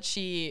reason that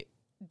she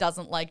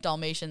doesn't like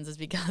Dalmatians is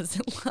because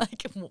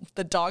like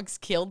the dogs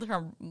killed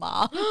her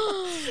mom.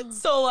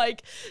 So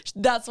like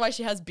that's why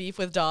she has beef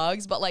with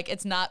dogs, but like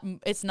it's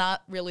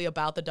not really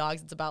about the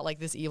dogs, it's about like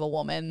this evil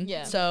woman.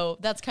 Yeah. So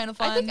that's kind of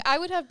fun. I think I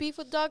would have beef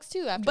with dogs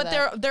too after but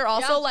that. they're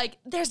also Yeah. like,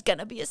 there's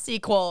gonna be a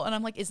sequel, and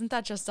I'm like, isn't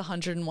that just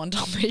 101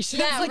 Dalmatians?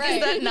 Yeah, like, right.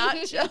 is that not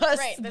just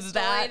Right, the story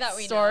that that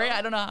we story? know.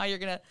 I don't know how you're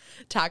gonna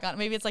tack on.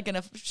 Maybe it's like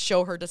gonna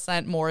show her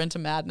descent more into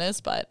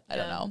madness, but I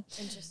don't Yeah. know.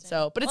 Interesting.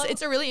 So, but Well-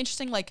 it's a really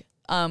interesting like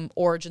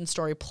origin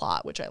story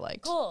plot, which I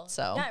liked. Cool.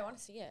 So yeah, I want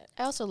to see it.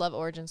 I also love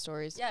origin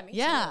stories. Yeah, me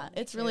yeah, too.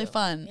 Me it's really too.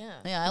 fun.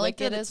 Yeah. I like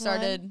that Wicked it is one.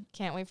 started.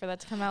 Can't wait for that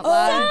to come out Oh,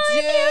 live.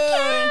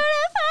 dude.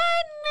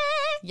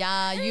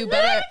 Yeah, you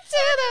better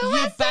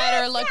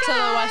look to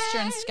the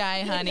western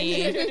sky,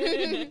 honey.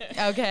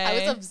 Okay.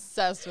 I was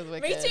obsessed with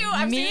Wicked. Me too.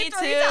 I've Me seen it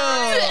 3 too.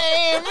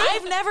 times.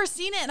 I've never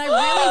seen it, and I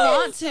really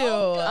want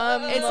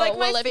to. It's like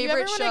my if you ever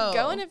favorite show. wanna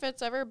go and if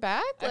it's ever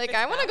back, like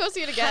I want to go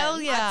see it again. Hell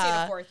yeah!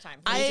 I've seen it 4th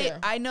time.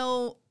 I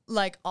know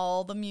like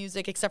all the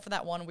music except for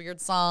that one weird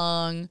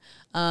song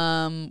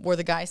where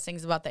the guy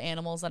sings about the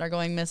animals that are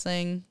going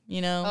missing,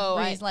 you know? Oh,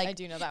 where he's I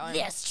do know that one.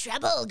 "There's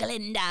trouble,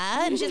 Glinda."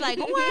 And she's like,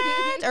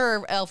 "What?"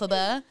 Or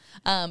Elphaba.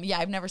 Yeah,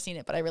 I've never seen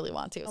it, but I really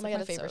want to. It's like my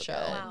it's favorite so show.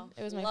 good. Wow.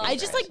 It was my Love favorite. I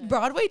just like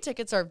Broadway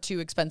tickets are too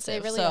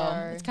expensive. They really so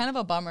are. it's kind of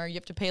a bummer. You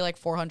have to pay like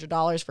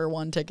 $400 for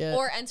one ticket.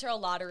 Or enter a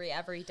lottery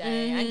every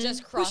day and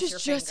just cross Which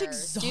is your just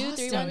fingers. exhausting, Do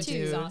 3, 1, 2.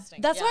 dude.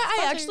 Exhausting. That's Yeah. why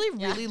I Especially-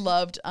 actually really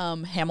loved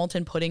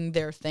Hamilton putting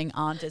their thing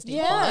on Disney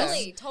Yes.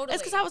 Plus. Totally.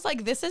 It's because I was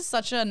like, this is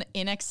such an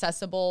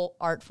inaccessible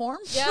art form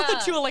Yeah.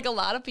 to like a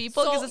lot of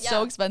people because So- it's so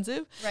yeah.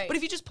 expensive. Right. But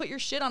if you just put your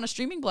shit on a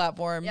streaming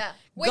platform, Yeah.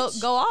 go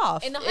Which,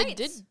 off. In the It Heights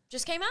did-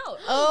 just came out.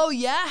 Oh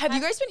yeah, have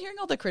you guys been hearing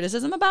all the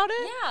criticism about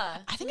it? Yeah.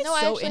 I think it's No,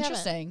 I so actually haven't.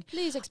 interesting.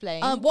 Please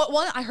explain. Well,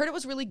 one, I heard it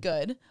was really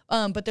good,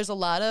 but there's a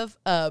lot of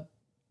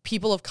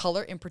people of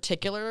color in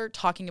particular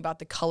talking about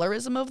the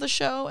colorism of the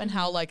show and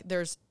how like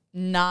there's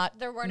not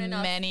There weren't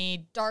enough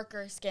many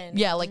darker skin.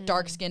 yeah like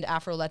dark-skinned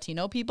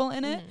Afro-Latino people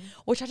in it,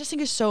 which I just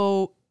think is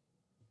so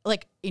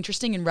like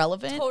interesting and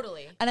relevant.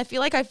 Totally. And I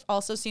feel like I've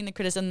also seen the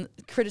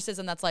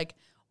criticism that's like,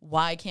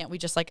 why can't we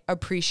just like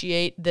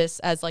appreciate this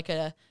as like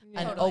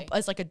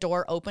as like a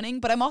door opening?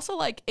 But I'm also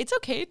like, it's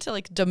okay to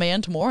like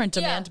demand more and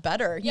demand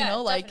better, you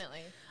know, like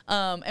definitely.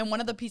 and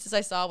one of the pieces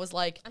I saw was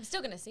like I'm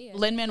still gonna see it.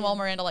 Lin-Manuel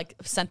Miranda like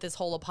sent this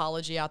whole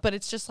apology out, but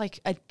it's just like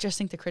I just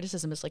think the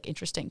criticism is like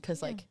interesting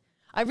because like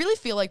I really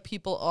feel like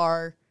people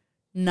are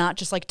not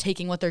just like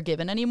taking what they're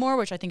given anymore,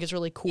 which I think is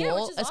really cool, Yeah,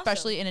 which is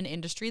especially awesome. in an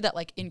industry that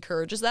like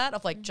encourages that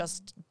of like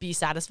just be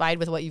satisfied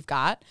with what you've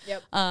got.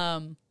 Yep.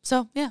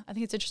 So yeah, I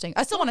think it's interesting.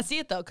 I still want to see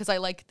it though because I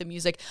like the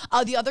music.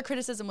 The other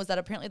criticism was that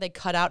apparently they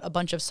cut out a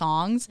bunch of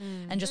songs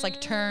and just like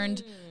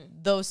turned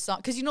those songs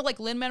because you know like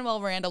Lin-Manuel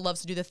Miranda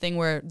loves to do the thing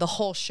where the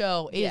whole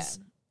show is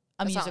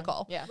a song.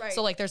 musical. Yeah. Right.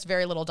 So like there's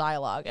very little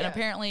dialogue. And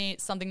apparently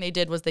something they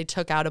did was they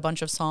took out a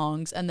bunch of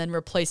songs and then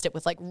replaced it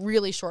with like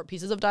really short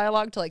pieces of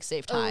dialogue to like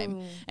save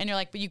time. And you're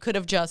like, but you could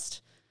have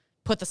just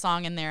put the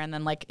song in there and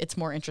then like it's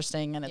more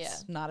interesting and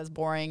it's not as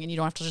boring and you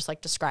don't have to just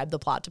like describe the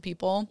plot to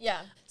people. Yeah.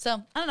 So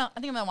I don't know. I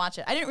think I'm gonna watch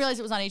it. I didn't realize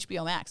it was on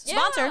HBO Max. Yeah,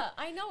 Sponsor.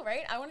 I know,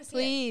 right? I want to see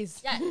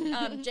Please. it.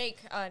 Yeah. Jake,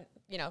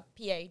 you know,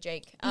 PA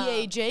Jake.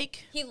 EA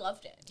Jake. He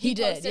loved it. He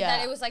did, posted yeah.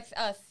 that it was like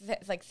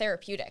like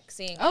therapeutic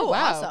seeing. Oh, it.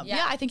 wow. awesome. Yeah.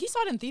 Yeah. I think he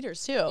saw it in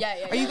theaters too.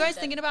 Yeah, Are you he guys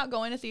did. thinking about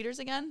going to theaters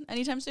again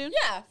anytime soon?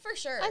 Yeah, for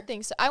sure. I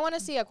think so. I want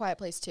to see A Quiet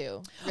Place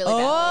too, really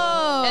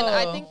Oh. badly.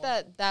 And I think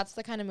that that's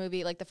the kind of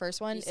movie, like the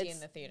first one, You see it's-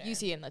 in the theater. You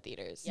see in the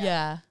theaters.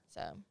 Yeah.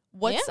 So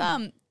What's yeah.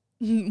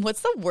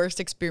 what's the worst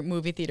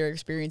movie theater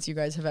experience you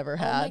guys have ever Oh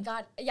had? my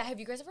god. Yeah. Have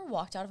you guys ever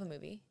walked out of a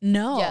movie?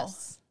 No.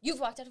 Yes. You've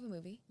walked out of a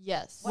movie.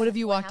 Yes. What have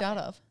you What walked out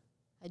happened? of?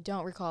 I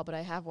don't recall, but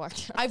I have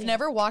walked. I've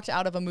never walked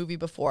out of a movie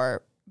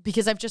before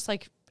because I've just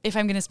like, if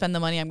I'm going to spend the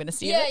money, I'm going to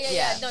see it.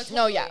 Yeah. No, totally.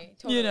 No, yeah.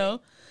 Totally. You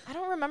know? I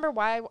don't remember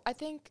why. I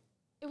think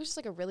it was just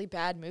like a really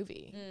bad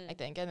movie. I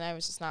think, and I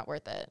was just not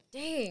worth it.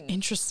 Dang.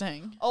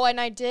 Interesting. Oh,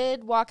 and I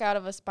did walk out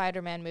of a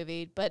Spider-Man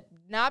movie, but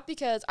not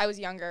because I was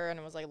younger and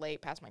it was like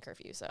late past my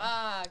curfew. So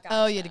Gotcha.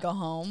 Oh, you had to go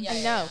home? Yeah,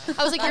 I know.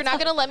 I was like, you're not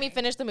gonna let me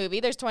finish the movie.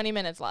 There's 20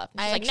 minutes left.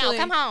 And I she's like, actually-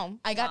 no, come home.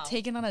 I got Wow.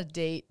 taken on a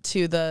date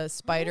to the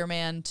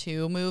Spider-Man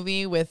 2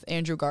 movie with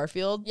Andrew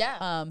Garfield. Yeah.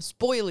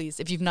 Spoilies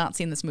if you've not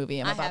seen this movie.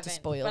 I'm I about to haven't,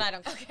 spoil but it. I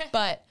don't care.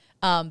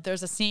 But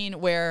there's a scene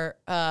where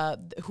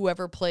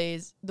whoever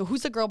plays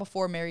who's the girl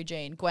before Mary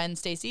Jane? Gwen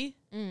Stacy?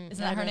 Isn't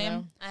that her don't name?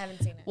 know. I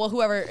haven't seen it. Well,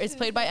 whoever is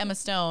played by Emma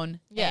Stone,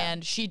 Yeah.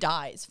 and she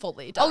dies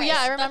fully. Oh dies. yeah, I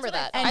That's remember what I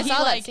that. thought. And I he,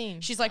 saw like, that scene.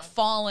 She's like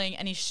falling,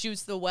 and he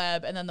shoots the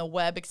web, and then the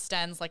web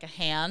extends like a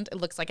hand. It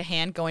looks like a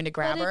hand going to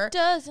grab But it her,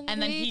 doesn't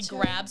and then he reach her.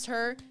 grabs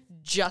her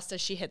just as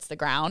she hits the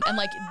ground, and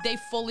like they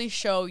fully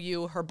show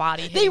you her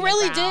body. They hitting the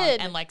really ground did.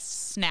 and like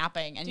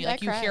snapping, and Dude, you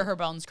like I you hear cried. her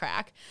bones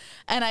crack.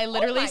 And I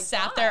literally my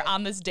sat there God.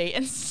 on this date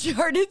and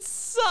started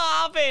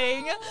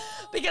sobbing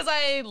because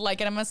I like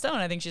Emma Stone.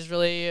 I think she's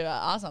really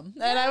awesome,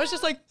 and I was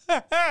just like.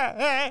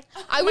 I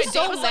was My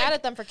so date was mad like-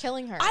 at them for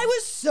killing her. I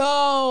was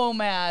so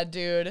mad,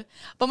 dude.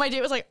 But my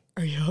date was like,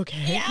 "Are you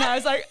okay?" And I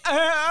was like,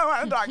 "I don't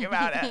want to talk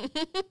about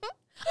it."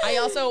 I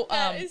also,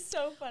 That is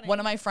so funny. one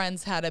of my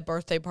friends had a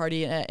birthday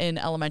party in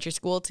elementary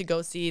school to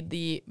go see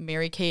the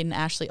Mary-Kate and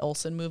Ashley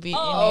Olsen movie in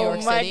New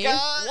York City.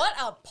 What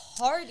a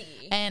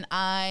party. And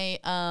I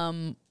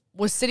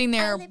was sitting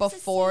there live to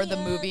before see the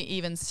it. movie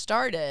even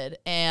started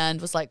and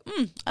was like,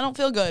 I don't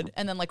feel good.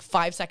 And then like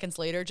 5 seconds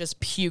later, just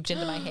puked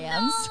into my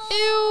hands.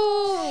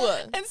 Ew.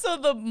 And so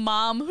the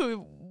mom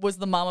who was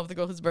the mom of the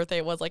girl whose birthday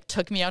it was like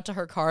took me out to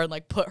her car and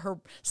like put her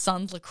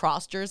son's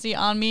lacrosse jersey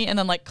on me and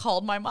then like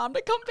called my mom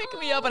to come pick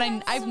me up.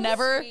 And I've so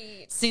never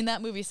sweet. seen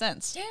that movie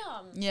since. Damn.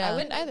 Yeah. I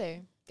wouldn't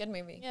either. Good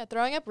movie. Yeah,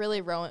 throwing up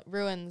really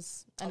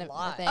ruins A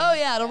lot. thing. Oh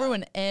yeah, it'll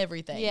ruin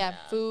everything. Yeah,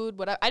 food,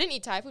 whatever. I didn't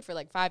eat Thai food for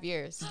like 5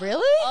 years.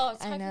 Really? Oh,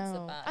 I Thai food's the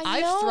know. best. I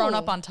I've thrown know.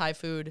 up on Thai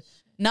food.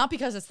 Not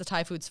because it's the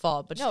Thai food's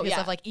fault, but just No, because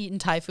yeah. I've like eaten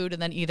Thai food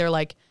and then either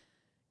like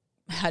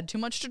had too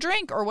much to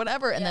drink or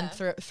whatever, and then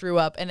Yeah. threw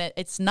up. And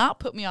it's not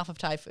put me off of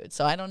Thai food.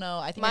 So I don't know.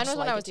 I think Mine I just was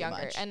when like I it was too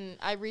younger, much. and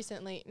I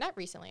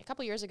a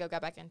couple years ago,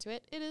 got back into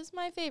it. It is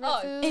my favorite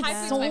Oh, food. It's Thai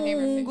food's so my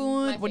favorite food.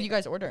 good. My What do you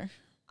guys order?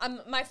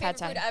 My favorite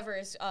Thai. food ever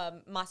is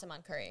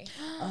masaman curry.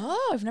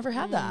 Oh, I've never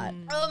had that.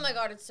 Oh my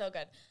god, it's so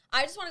good.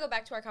 I just want to go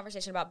back to our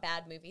conversation about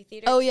bad movie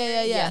theater. Oh,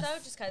 yeah. experiences,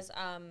 though, just because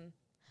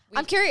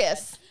I'm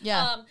curious.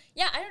 Yeah.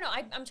 I don't know.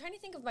 I'm trying to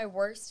think of my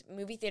worst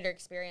movie theater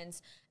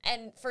experience,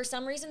 and for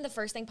some reason, the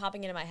first thing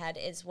popping into my head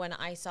is when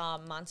I saw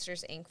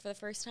Monsters Inc. for the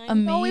first time.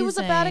 Amazing. No, it was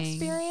a bad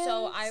experience.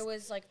 So I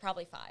was like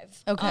probably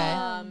 5.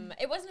 Okay.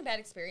 It wasn't a bad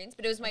experience,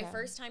 but it was my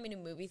first time in a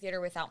movie theater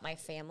without my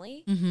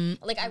family.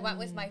 Like I went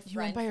with my friend. You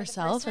went by for the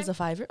yourself first as a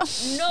time.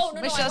 5-year-old?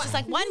 No. Michelle's I just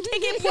went- like, 1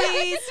 ticket,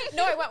 please.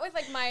 No, I went with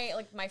like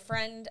my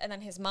friend and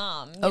then his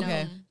mom. You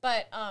Okay. know?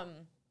 But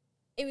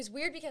it was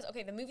weird because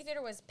the movie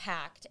theater was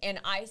packed and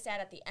I sat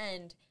at the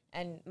end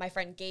and my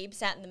friend Gabe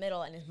sat in the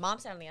middle and his mom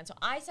sat on the end. So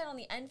I sat on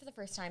the end for the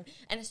first time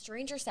and a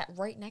stranger sat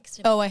right next to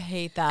me. Oh, I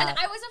hate that. And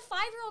I was a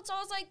 5-year-old, so I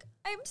was like,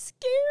 I'm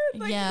scared.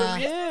 Like, Yeah.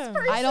 who is this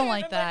person? I don't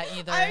like And, that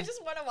either. I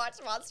just want to watch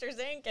Monsters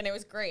Inc. And it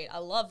was great. I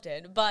loved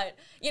it. But,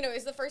 it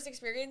was the first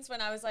experience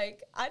when I was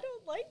like, I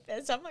don't like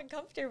this. I'm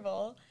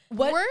uncomfortable.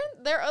 What?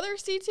 Weren't there other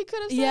seats you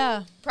could have sat?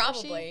 Yeah.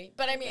 Probably.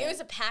 But I mean, it was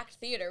a packed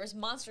theater. It was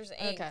Monsters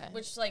Inc., Okay.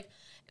 which is like,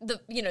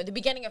 the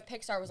beginning of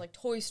Pixar was like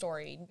Toy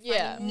Story.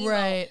 Yeah. Finding Nemo.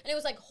 Right. And it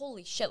was like,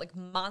 holy shit, like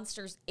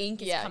Monsters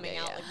Inc. is coming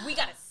out. yeah. Like, we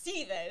gotta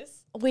see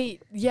this.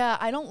 Wait, yeah,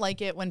 I don't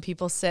like it when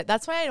people sit.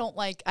 That's why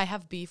I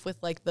have beef with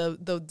like the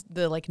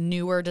like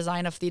newer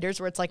design of theaters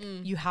where it's like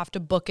you have to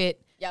book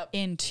it Yep.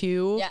 in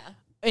 2. Yeah.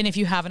 And if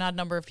you have an odd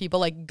number of people,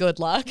 like good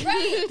luck.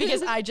 Right.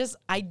 Because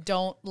I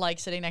don't like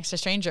sitting next to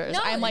strangers. No,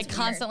 I'm like it's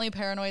constantly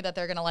paranoid that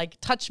they're gonna like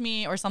touch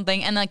me or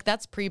something. And like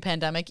that's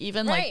pre-pandemic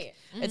even. Right.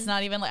 Like it's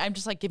not even like I'm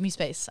just like, give me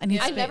space. I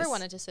need space. I never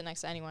wanted to sit next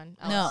to anyone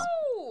else. No.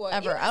 Ooh,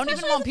 Ever. I don't even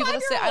especially want as a people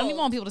to sit. I don't even 5-year-old.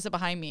 want people to sit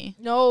behind me.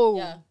 No.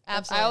 Yeah.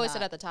 Absolutely I always not.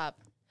 sit at the top.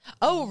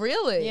 Oh,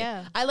 really?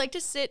 Yeah. I like to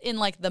sit in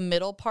like the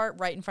middle part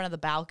right in front of the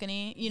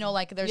balcony. You know,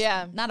 like there's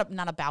not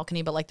a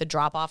balcony, but like the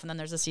drop off and then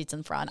there's the seats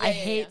in front. I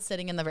hate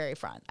sitting in the very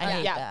front. I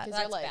hate that. Because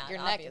you're That's like, bad, your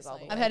neck is all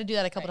the obviously. way. I've had to do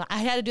that a couple times. I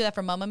had to do that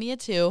for Mamma Mia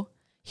too.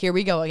 Here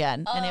we go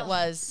again. And it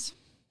was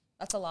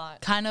That's a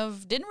lot. kind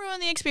of, didn't ruin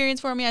the experience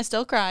for me. I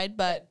still cried,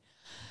 but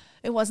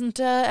it wasn't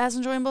as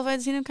enjoyable if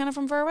I'd seen it kind of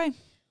from far away.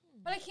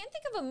 But I can't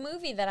think of a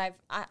movie that I've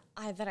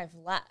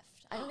left.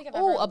 I don't think I've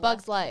Oh, ever A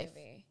Bug's left a Life.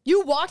 movie.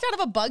 You walked out of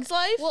A Bug's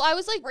Life? Well, I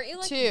was like Weren't you,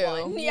 like, 2.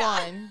 one?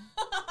 Yeah.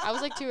 I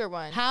was like 2 or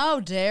 1. How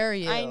dare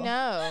you? I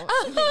know.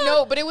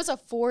 No, but it was a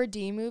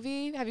 4D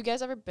movie. Have you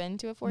guys ever been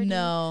to a 4D?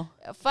 No.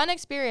 A fun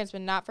experience, but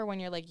not for when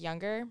you're like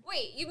younger.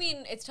 Wait, you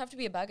mean it's tough to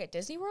be a bug at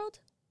Disney World?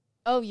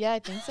 Oh yeah, I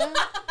think so.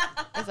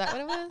 Is that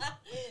what it was?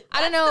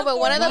 I don't know, but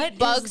one of the What is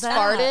bugs that?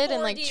 farted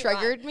and like 4D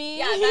triggered ride. me.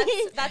 Yeah,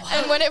 that's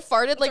and when it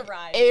farted, like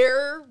ride.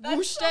 air That's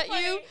whooshed so at you,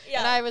 funny. Yeah.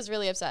 and I was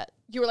really upset.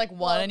 You were like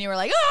 1 and you were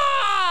like,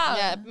 ah!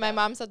 Yeah, my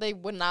mom said they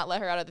would not let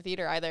her out of the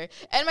theater either,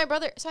 and my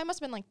brother. So I must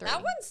have been like 3.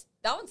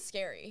 that one's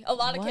scary. A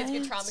lot of kids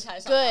get What?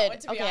 traumatized. Good. On that one,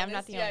 to be Okay, I'm honest.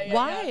 not the Yeah, only yeah,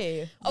 one. Why?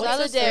 yeah. What's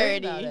so scary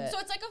Solidarity. about it? So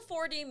it's like a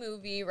 4D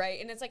movie, right?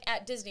 And it's like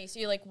at Disney. So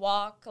you like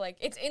walk, like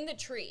it's in the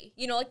tree.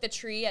 You know, like the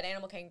tree at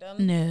Animal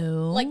Kingdom.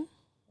 No. Like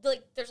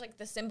there's like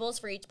the symbols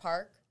for each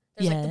park.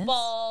 There's like the Yes.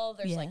 ball.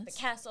 There's like the Yes.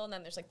 castle, and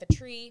then there's like the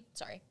tree.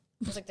 Sorry,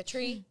 there's like the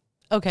tree,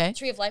 Okay.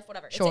 tree of life,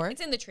 whatever. Sure. It's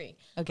in the tree.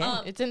 Okay.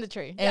 It's in the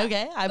tree. Yeah.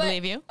 Okay, I But-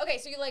 believe you. Okay,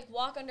 so you like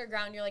walk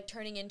underground. You're like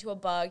turning into a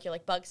bug. You're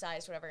like bug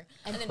sized, whatever.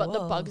 And then But the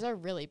Whoa. bugs are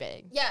really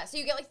big. yeah, so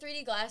you get like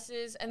 3D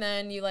glasses, and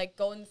then you like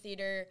go in the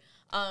theater.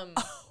 Oh.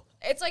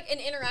 It's like an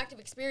interactive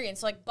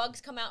experience. So, like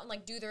bugs come out and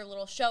like do their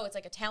little show. It's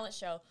like a talent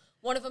show.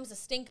 One of them's a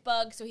stink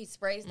bug, so he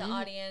sprays the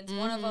audience.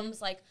 One of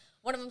them's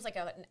like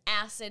an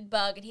acid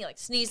bug, and he like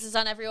sneezes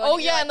on everyone. Oh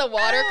and you're yeah, like, and the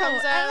water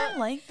comes I out. don't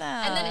like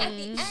that. and then at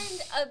the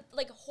end,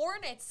 like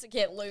hornets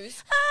get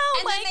loose. Oh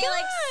and my then they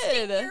like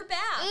sting God. your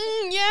back.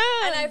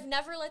 Yeah. And I've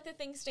never let the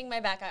thing sting my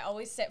back. I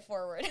always sit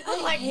forward. I'm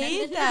I like,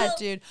 hate no. that,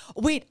 dude.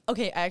 Wait,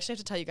 okay, I actually have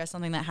to tell you guys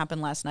something that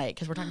happened last night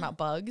because we're talking about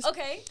bugs.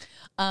 Okay.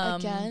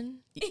 Again.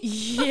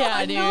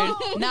 Yeah, dude. No.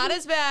 Not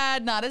as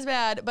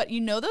bad. But you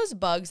know those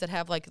bugs that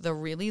have like the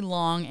really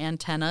long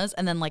antennas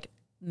and then like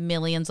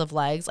millions of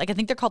legs? Like I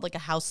think they're called like a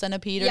house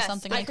centipede or Yes,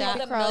 something I like call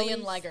that. them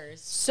million leggers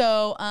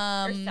So,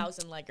 or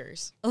thousand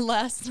leggers.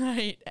 last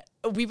night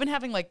we've been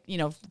having like, you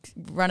know,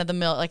 run of the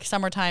mill, like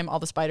summertime, all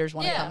the spiders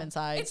want to come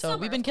inside. It's So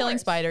summer, we've been of killing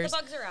course. spiders. The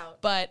bugs are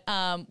out. But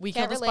we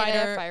Can't killed a relate, I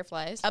have spider,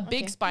 fireflies. a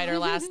big Okay. spider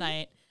last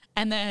night.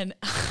 And then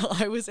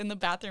I was in the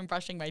bathroom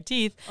brushing my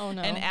teeth. Oh,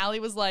 no. And Allie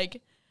was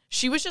like,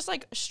 she was just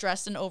like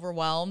stressed and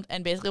overwhelmed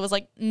and basically was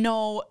like,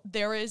 no,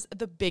 there is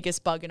the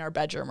biggest bug in our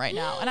bedroom right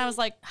now. And I was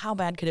like, how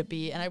bad could it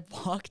be? And I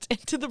walked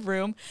into the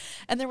room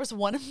and there was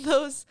one of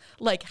those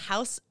like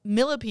house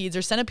millipedes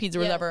or centipedes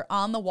or whatever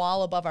on the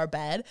wall above our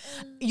bed.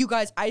 You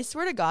guys, I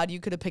swear to God, you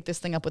could have picked this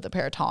thing up with a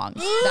pair of tongs.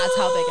 That's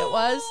how big it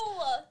was.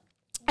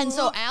 And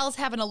so Al's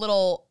having a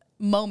little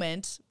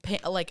moment,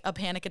 like a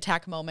panic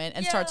attack moment,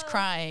 and starts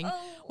crying.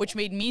 which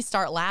made me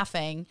start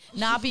laughing.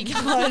 Not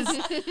because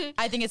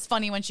I think it's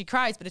funny when she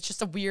cries, but it's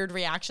just a weird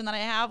reaction that I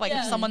have. Like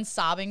if someone's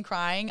sobbing,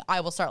 crying,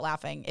 I will start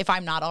laughing if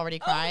I'm not already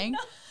crying.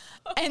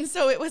 And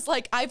so it was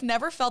like, I've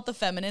never felt the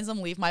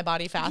feminism leave my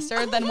body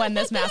faster than when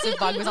this massive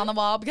bug was on the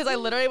wall, because I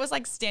literally was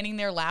like standing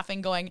there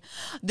laughing going,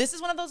 this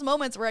is one of those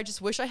moments where I just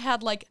wish I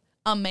had like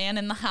a man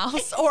in the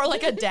house or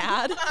like a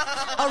dad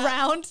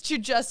around to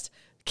just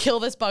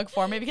kill this bug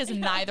for me, because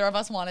neither of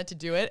us wanted to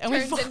do it. And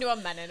Turns into a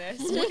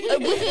meninist.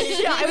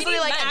 Yeah, I was really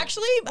like, men.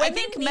 actually, I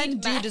think men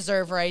do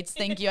deserve rights.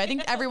 Thank you. I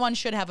think everyone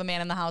should have a man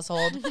in the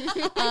household.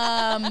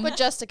 But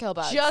just to kill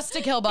bugs. Just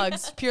to kill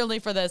bugs, purely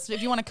for this.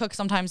 If you want to cook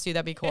sometimes too,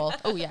 that'd be cool.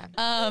 Oh, yeah.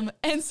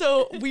 And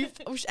so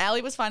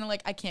Allie was finally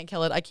like, I can't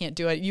kill it. I can't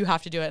do it. You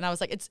have to do it. And I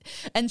was like,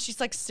 and she's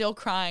like still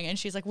crying. And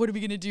she's like, what are we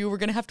going to do? We're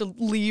going to have to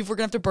leave. We're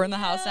going to have to burn the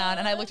house down.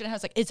 And I looked at her and I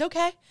was like, it's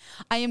okay.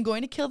 I am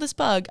going to kill this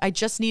bug. I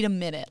just need a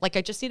minute. Like,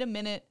 I just need a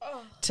minute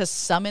to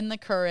summon the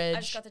courage.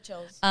 I just got the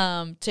chills.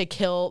 To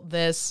kill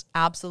this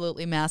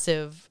absolutely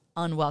massive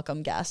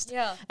unwelcome guest.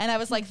 Yeah. And I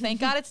was like, thank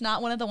God it's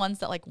not one of the ones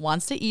that like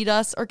wants to eat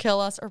us or kill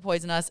us or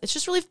poison us. It's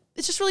just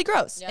really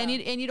gross. Yeah.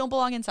 And you don't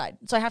belong inside.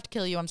 So I have to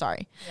kill you. I'm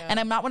sorry. Yeah. And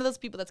I'm not one of those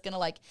people that's going to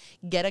like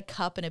get a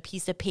cup and a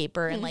piece of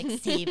paper and like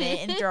save it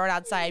and throw it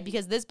outside,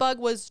 because this bug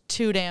was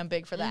too damn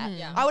big for that.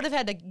 Yeah. I would have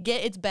had to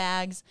get its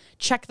bags,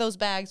 check those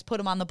bags, put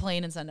them on the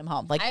plane and send them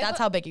home. Like that's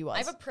how big he was. I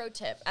have a pro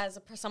tip as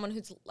someone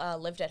who's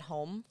lived at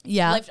home.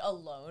 Yeah. Lived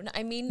alone.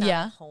 I mean, not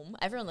at home.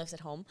 Everyone lives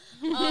at home.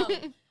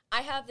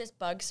 I have this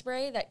bug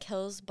spray that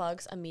kills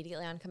bugs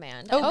immediately on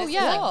command. Oh, This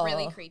yeah. is like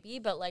really creepy,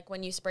 but like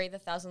when you spray the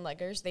 1,000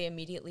 leggers, they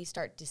immediately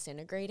start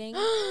disintegrating.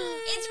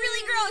 It's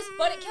really gross,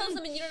 but it kills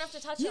them and you don't have to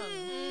touch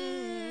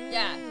them.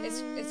 Yeah,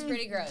 it's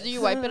pretty gross. Do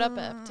you wipe it up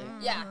after?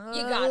 Yeah,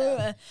 you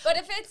gotta. But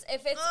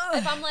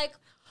if I'm like,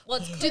 well,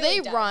 it's Do they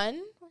done.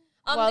 run?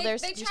 While they you're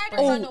try to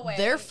spraying? run away.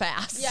 They're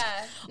fast. Yeah.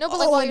 No, but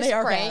like while you're they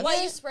are spraying fast.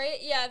 While you spray it,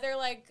 yeah, they're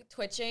like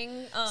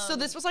twitching. So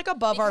this was like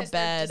above our because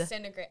they're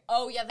bed.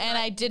 Oh yeah, And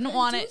I didn't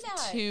want it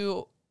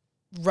to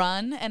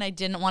run, and I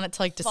didn't want it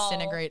to like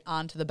disintegrate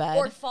onto the bed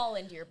or fall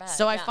into your bed.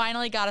 So I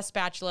finally got a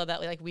spatula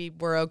that like we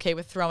were okay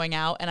with throwing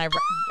out, and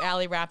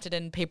Allie wrapped it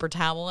in paper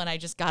towel, and I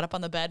just got up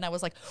on the bed and I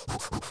was like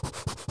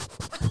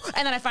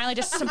and then I finally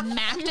just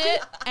smacked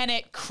it and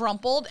it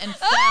crumpled and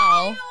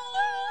fell.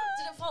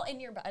 Did it fall in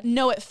your bed?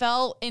 No, it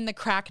fell in the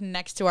crack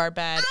next to our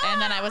bed.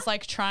 And then I was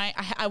like trying,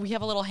 we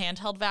have a little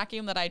handheld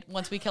vacuum that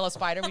once we kill a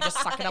spider, we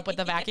just suck it up with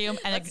the vacuum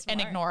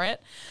and ignore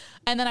it.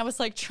 And then I was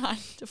like trying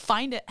to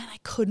find it, and I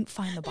couldn't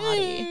find the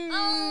body.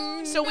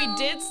 So we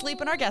did sleep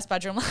in our guest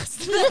bedroom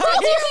last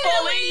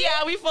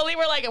night. We fully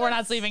were like, we're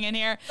not sleeping in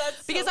here.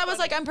 Because I was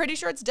like, I'm pretty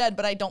sure it's dead,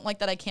 but I don't like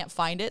that I can't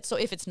find it. So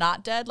if it's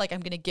not dead, like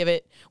I'm going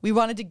to we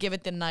wanted to give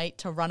it the night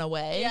to run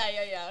away.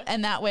 Yeah.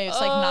 And that way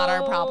it's like not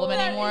our problem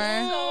anymore.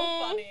 That is so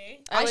funny.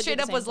 I straight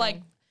up was like,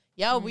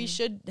 yeah, we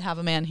should have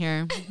a man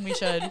here. We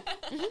should.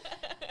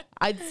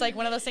 It's like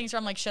one of those things where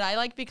I'm like, should I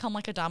like become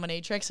like a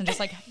dominatrix and just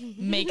like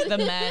make the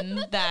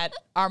men that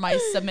are my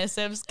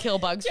submissives kill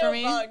bugs for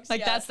me? Bugs,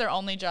 like that's their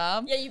only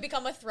job. Yeah, you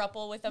become a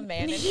throuple with a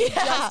man and he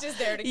just is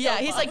there to kill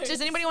he's like, bugs.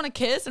 does anybody want to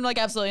kiss? I'm like,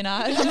 absolutely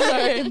not. I'm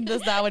sorry.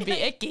 That would be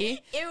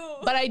icky. Ew.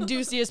 But I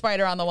do see a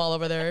spider on the wall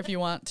over there if you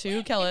want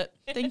to kill it.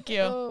 Thank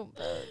you.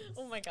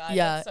 Oh my God.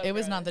 Yeah, that's so it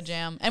was gross. not the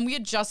jam. And we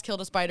had just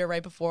killed a spider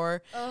right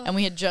before, and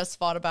we had just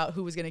fought about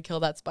who was going to kill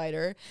that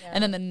spider. Yeah.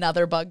 And then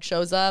another bug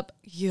shows up.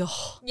 Yo.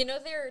 You know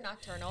they're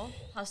nocturnal,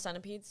 house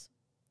centipedes?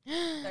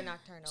 They're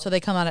nocturnal. So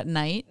they come out at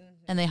night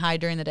and they hide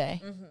during the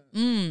day.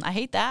 I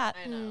hate that.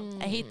 I know.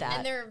 I hate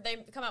that. And they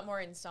come out more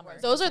in summer.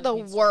 Those are the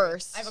Centipedes.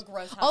 worst. I have a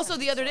gross house Also,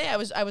 the centipede other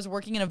day story. I was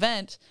working an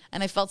event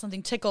and I felt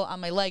something tickle on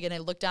my leg, and I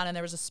looked down and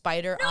there was a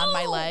spider on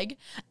my leg,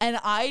 and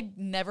I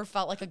never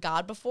felt like a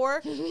god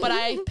before, but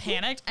I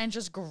panicked and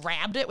just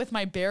grabbed it with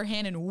my bare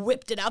hand and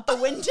whipped it out the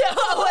window,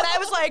 and I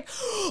was like,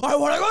 I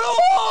want to go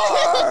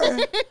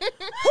to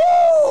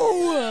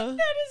war.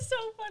 That is so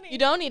funny. You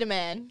don't need a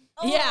man.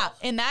 Yeah,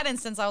 in that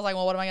instance, I was like,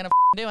 well, what am I gonna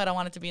do? I don't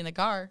want it to be in the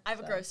car. I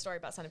have a gross story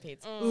about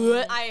centipedes.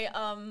 What?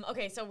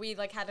 Okay, so we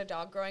like had a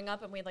dog growing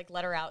up and we like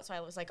let her out. So I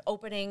was like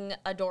opening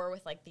a door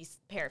with like these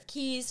pair of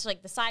keys,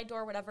 like the side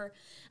door, whatever.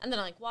 And then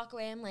I like walk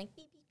away. I'm like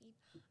beep beep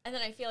beep, and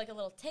then I feel like a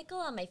little tickle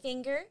on my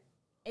finger.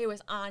 It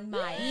was on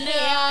my hand.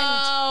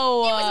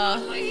 No. It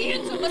was on my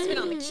hand, so it must have been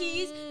on the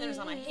keys. Then it was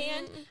on my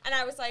hand, and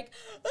I was like,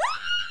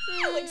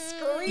 like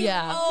screaming.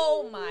 Yeah.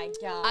 Oh my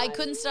God. I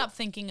couldn't stop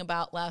thinking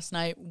about last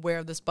night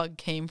where this bug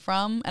came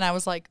from, and I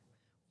was like,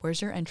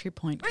 where's your entry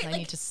point? Because Right, I like,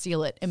 need to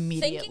seal it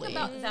immediately. Thinking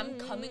about them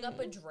coming up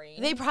a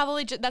drain. They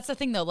probably that's the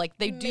thing though, like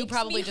they do makes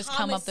probably me just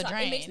come up the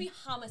drain. It makes me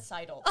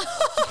homicidal.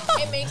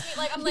 It makes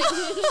me like, I'm like,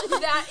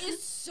 that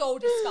is so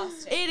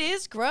disgusting. It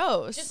is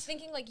gross. Just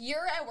thinking like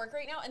you're at work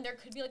right now and there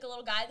could be like a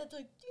little guy that's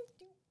like,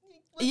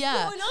 what's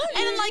yeah. going on?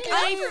 And like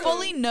I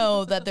fully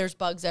know that there's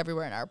bugs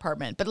everywhere in our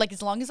apartment, but like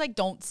as long as I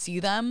don't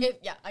see them,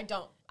 Yeah, I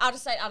don't. Out of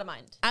sight, out of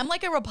mind. I'm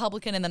like a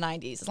Republican in the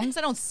 90s. As long as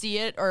I don't see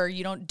it or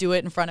you don't do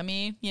it in front of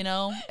me, you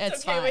know,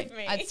 it's okay fine. with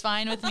me. It's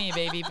fine with me,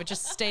 baby. But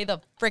just stay the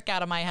frick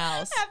out of my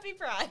house. Happy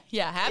Pride.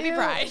 Yeah, happy Ew,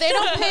 Pride. They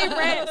don't pay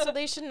rent, so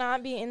they should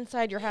not be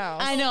inside your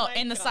house. I know. my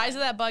And the God. size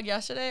of that bug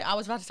yesterday, I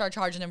was about to start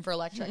charging him for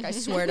electric. I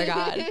swear to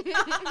God.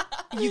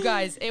 You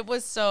guys, it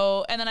was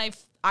so. And then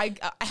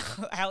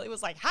Allie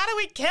was like, "How do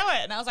we kill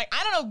it?" And I was like,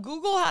 "I don't know.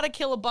 Google how to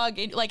kill a bug,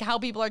 like how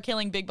people are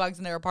killing big bugs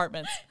in their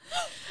apartments."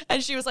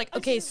 And she was like,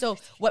 "Okay, so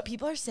what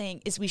people are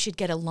saying is we should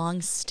get a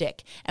long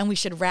stick and we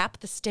should wrap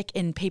the stick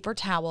in paper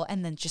towel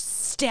and then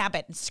just stab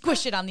it and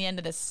squish it on the end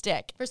of the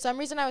stick." For some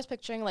reason, I was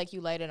picturing like you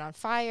light it on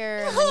fire.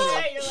 And then you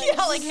Yeah, you're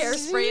Yeah, like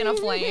hairspray in a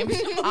flame.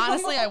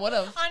 Honestly, I would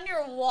have. on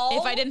your wall.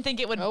 If I didn't think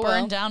it would Oh, burn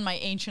well. down my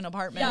ancient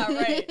apartment. Yeah,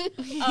 right.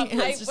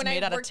 It's just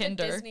made out of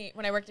tinder.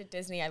 When I worked at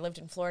Disney, I lived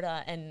in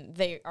Florida, and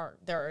there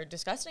are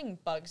disgusting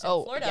bugs in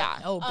Oh, Florida. yeah.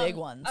 Oh, big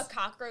ones. A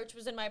cockroach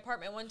was in my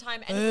apartment one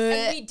time,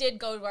 and we did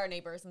go to our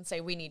neighbors and say,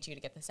 "We need you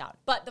to get this out."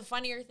 But the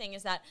funnier thing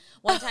is that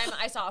one time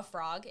I saw a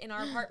frog in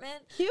our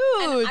apartment. Cute.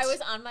 And I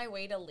was on my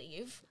way to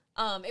leave.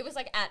 It was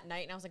like at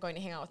night, and I was like going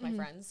to hang out with my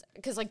friends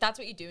because like that's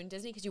what you do in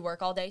Disney because you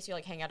work all day, so you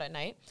like hang out at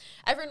night.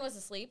 Everyone was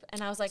asleep,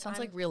 and I was like, Sounds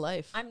I'm- like real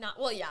life. I'm not.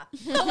 Well, yeah.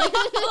 But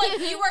like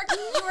you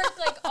work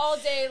like all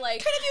day,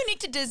 like. Kind of unique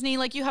to Disney.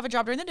 Like you have a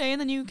job during the day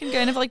and then you can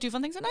kind of like do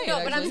fun things at night. No,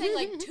 but I'm actually.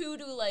 saying like 2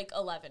 to like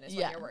 11 is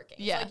Yeah. when you're working.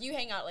 Yeah. So like you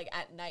hang out like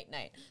at night.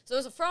 So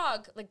there's a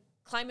frog like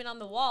climbing on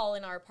the wall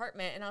in our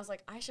apartment, and I was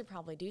like, I should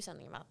probably do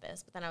something about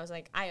this. But then I was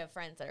like, I have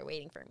friends that are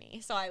waiting for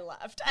me, so I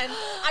left. And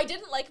I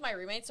didn't like my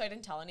roommates, so I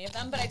didn't tell any of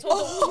them. But I told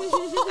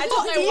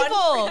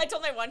I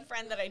told my one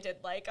friend that I did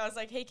like. I was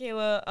like, hey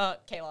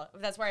Kayla,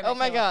 that's where I met Oh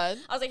my Kayla. God.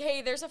 I was like,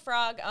 hey, there's a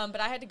frog, but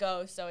I had to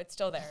go, so it's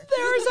still there.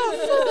 There's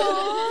a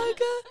frog.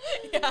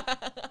 Yeah.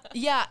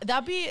 Yeah,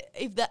 that'd be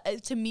if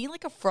that to me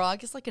like a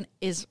frog is like an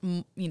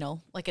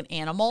like an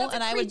animal, That's a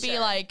and I would be creature.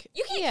 like,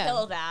 You can't Yeah.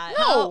 kill that.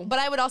 no, but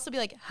I would also be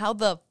like, how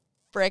the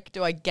frick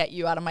do I get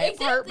you out of my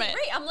Exactly. apartment?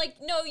 Right. I'm like,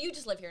 no, you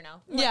just live here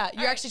now. I'm Yeah, like,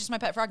 you're all right, actually just my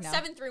pet frog now.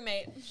 7th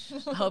roommate.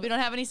 I hope you don't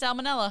have any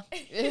salmonella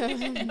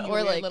or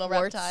Weird like little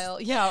warts. reptile.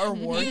 Yeah, or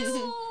warts.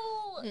 Ew,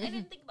 I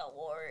didn't think about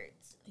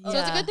warts. So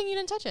it's a good thing you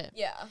didn't touch it.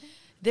 Yeah.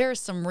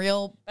 There's some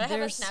real. But I have a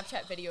there's-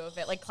 Snapchat video of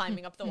it, like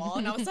climbing up the wall,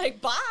 and I was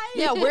like, bye.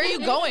 Yeah, where are you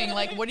going?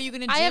 Like, what are you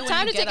gonna do? I have when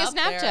time you to take get a up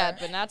there? Snapchat,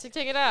 but not to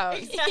take it out.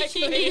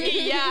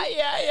 Exactly.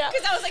 yeah.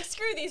 Because I was like,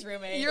 screw these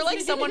roommates. You're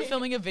like someone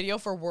filming a video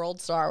for World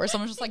Star where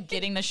someone's just like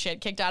getting the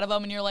shit kicked out of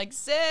them, and you're like,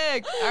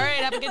 sick. All right,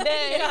 have a good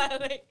day. Yeah,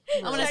 like,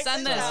 I'm gonna check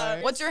send this this.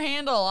 out. What's your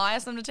handle? I'll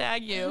ask them to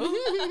tag you.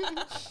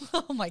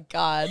 Oh my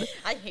god.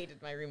 I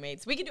hated my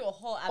roommates. We could do a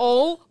whole episode.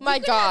 Oh my we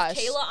could gosh. have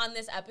Kayla on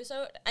this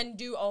episode and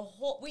do a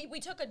whole. We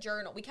took a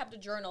journal. We kept a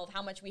journal of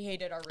how much we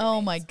hated our roommates.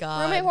 Oh my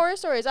god. Roommate horror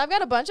stories. I've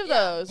got a bunch of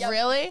those. Yep.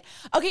 Really?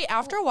 Okay,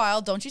 after a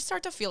while, don't you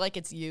start to feel like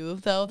it's you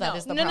though? That No.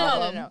 is the No, no, no,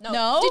 problem. no,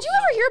 no. Did you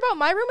ever hear about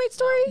my roommate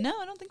story? No,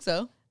 I don't think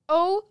so.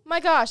 Oh my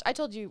gosh. I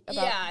told you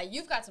about Yeah,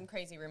 you've got some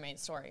crazy roommate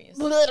stories.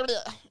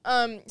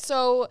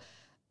 So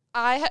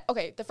I had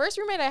the first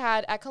roommate I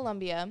had at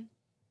Columbia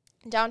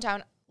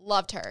downtown,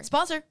 loved her.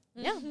 Sponsor.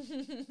 Yeah.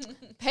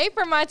 Pay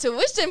for my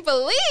tuition,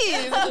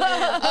 please.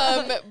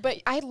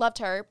 But I loved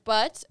her,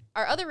 but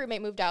our other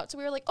roommate moved out, so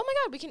we were like, oh my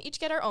God, we can each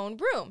get our own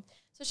room.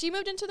 So she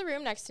moved into the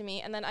room next to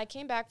me, and then I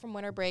came back from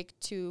winter break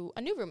to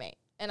a new roommate.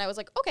 And I was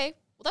like, okay,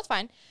 well, that's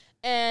fine.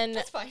 And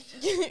That's fine.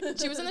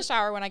 she was in the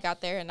shower when I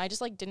got there, and I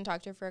just like didn't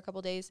talk to her for a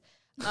couple days.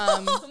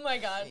 Oh my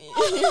God.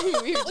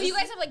 we were Well, you just-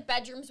 guys have like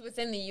bedrooms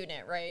within the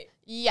unit, right?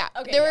 yeah.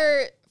 Okay, There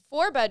yeah. were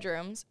 4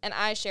 bedrooms, and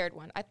I shared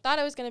one. I thought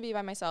I was going to be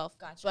by myself,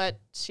 Gotcha. but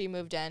she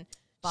moved in.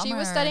 She Bummer.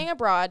 was studying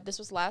abroad. This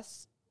was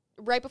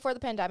right before the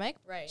pandemic.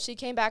 Right. She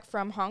came back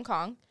from Hong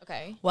Kong.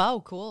 Okay.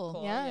 Wow, cool.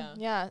 Cool.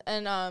 Yeah.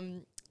 And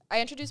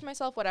I introduced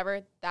myself,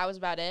 whatever. That was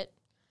about it.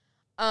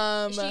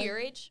 Is she your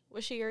age?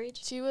 Was she your age?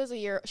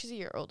 She's a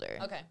year older.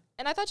 Okay.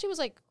 And I thought she was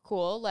like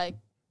cool, like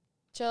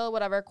chill,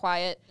 whatever,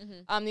 quiet.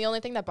 Mm-hmm. The only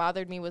thing that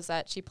bothered me was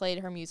that she played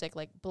her music,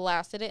 like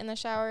blasted it in the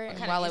shower and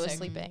kind of while I was music?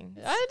 sleeping.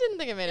 I didn't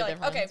think it made You're a like,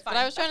 difference. okay, But fine,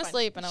 I was trying that's to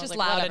fine. sleep and It's I was just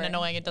like, loud whatever. and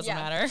annoying. It doesn't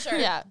Yeah, matter. sure.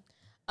 Yeah.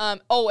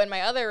 And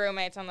my other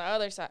roommates on the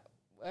other side.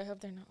 I hope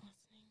they're not listening.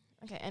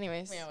 Okay.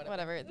 Anyways, Yeah,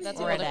 whatever. That's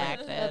a whole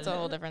different. That's a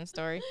whole different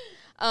story.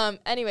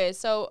 Anyways,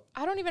 so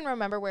I don't even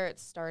remember where it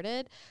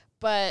started,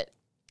 but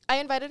I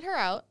invited her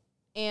out,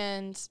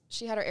 and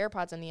she had her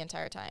AirPods in the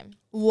entire time.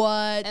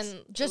 What? And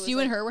it Just was you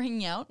and like- her were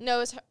hanging out? No, it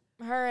was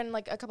her and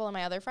like a couple of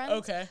my other friends.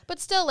 Okay. But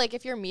still, like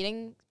if you're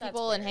meeting That's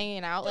people and weird.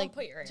 hanging out, Don't like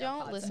put your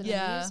don't AirPods listen in. to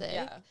Yeah. music.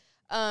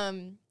 Yeah.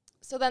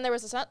 So then there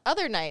was this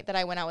other night that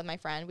I went out with my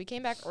friend. We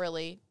came back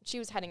early. She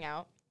was heading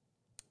out.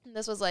 And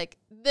this was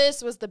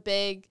the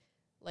big,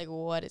 like,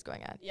 what is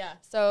going on? Yeah.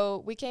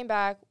 So we came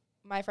back.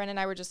 My friend and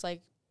I were just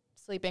like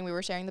sleeping. We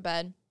were sharing the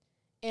bed.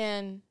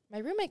 And my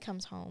roommate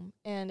comes home,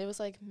 and it was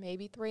like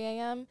maybe 3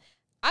 a.m.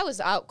 I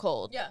was out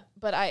cold. Yeah.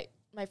 But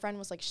my friend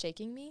was like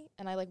shaking me,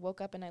 and I like woke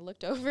up and I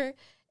looked over,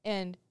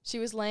 and she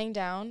was laying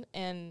down,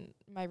 and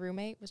my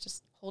roommate was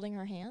just holding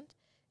her hand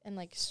and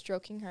like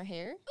stroking her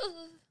hair.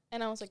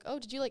 And I was like, oh,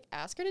 did you like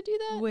ask her to do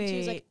that? And she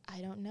was like, Wait.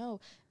 I don't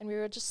know. And we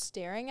were just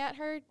staring at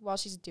her while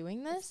she's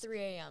doing It's this. 3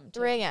 a.m.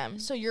 3 a.m.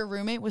 So your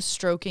roommate was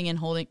stroking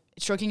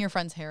your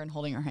friend's hair and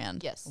holding her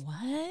hand. Yes.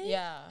 What?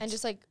 Yeah. And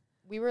just like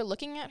we were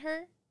looking at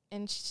her,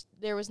 and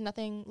there was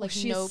nothing like Was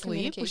she no asleep?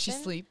 communication.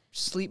 Was she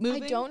sleep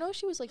moving? I don't know if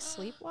she was like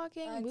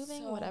sleepwalking, That's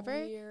moving, so whatever.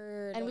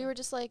 weird. And we were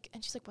just like,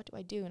 and she's like, what do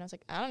I do? And I was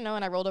like, I don't know.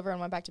 And I rolled over and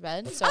went back to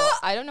bed. So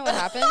I don't know what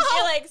happened.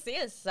 You're like, see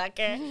a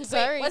sucker.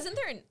 Sorry. Wait, wasn't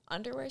there an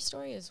underwear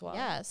story as well?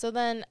 Yeah. So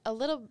then a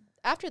little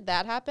after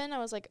that happened, I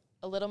was like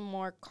a little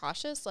more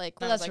cautious. Like,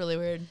 I was That's like, really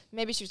weird.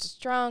 maybe she was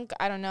just drunk.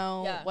 I don't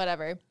know. Yeah.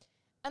 Whatever.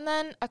 And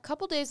then a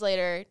couple days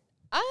later,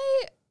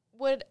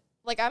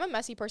 I'm a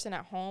messy person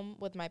at home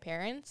with my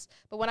parents,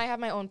 but when I have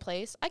my own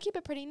place, I keep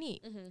it pretty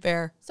neat.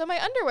 Fair. So my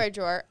underwear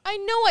drawer, I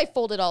know I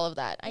folded all of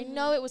that. I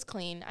know it was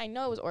clean. I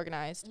know it was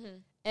organized.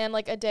 And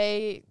like a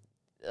day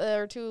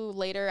or two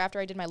later after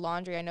I did my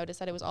laundry, I noticed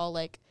that it was all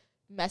like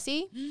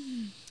messy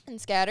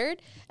and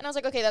scattered. And I was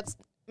like, okay,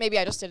 maybe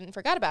I just didn't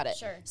forgot about it.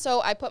 Sure.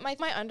 So I put my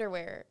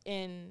underwear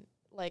in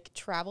like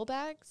travel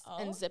bags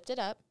and zipped it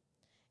up.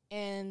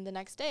 And the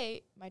next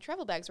day, my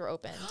travel bags were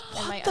opened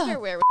and my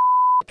underwear was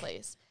in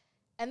place.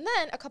 And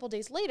then a couple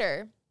days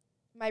later,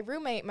 my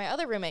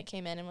other roommate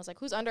came in and was like,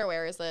 whose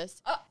underwear is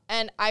this?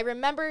 And I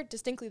remember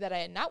distinctly that I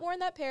had not worn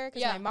that pair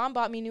because my mom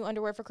bought me new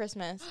underwear for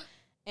Christmas.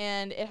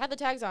 And it had the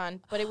tags on,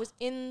 but it was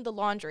in the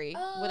laundry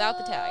without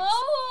the tags.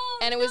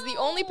 And it was the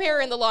only pair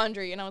in the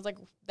laundry. And I was like,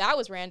 that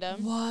was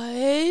random.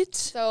 What?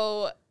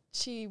 So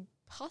she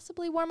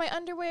possibly wore my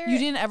underwear. You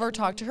didn't ever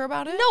talk to her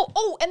about it? No.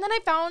 Oh, and then I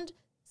found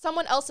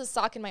someone else's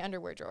sock in my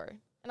underwear drawer.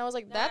 And I was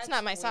like, that's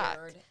not my sock.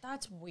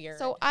 That's weird.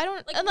 So I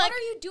don't, like, and what are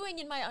you doing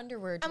in my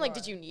underwear drawer? I'm like,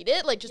 did you need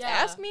it? Like, just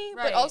ask me.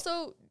 right. But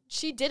also,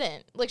 she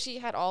didn't. Like, she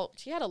had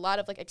a lot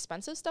of like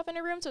expensive stuff in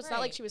her room, so it's not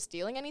like Right. she was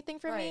stealing anything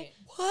from me.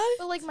 What?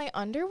 But like my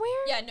underwear.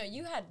 Yeah, no,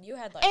 you had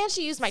like And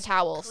she used my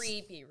towels.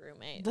 creepy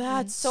roommate.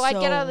 That's So I'd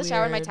get out of the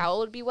shower and my weird. towel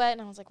would be wet,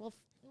 and I was like, well,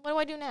 what do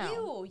I do now?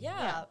 Ew,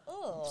 yeah.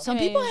 Ugh. Some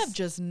people Anyways. have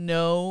just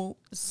no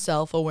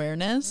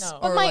self-awareness No.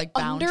 or But my like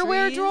boundaries.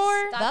 underwear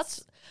drawer?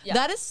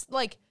 That is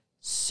like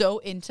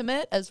so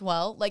intimate as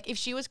well. Like if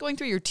she was going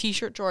through your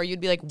t-shirt drawer,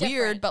 you'd be like weird,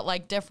 Different. but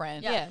like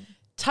different. Yeah.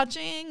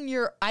 Touching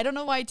your, I don't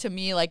know why to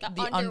me like the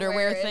underwear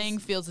underwear thing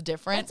is- feels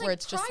different, that's, where like,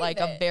 it's just like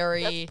a private.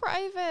 very That's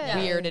private.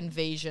 weird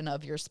invasion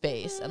of your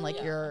space and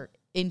like your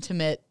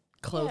intimate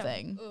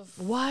clothing. Oof.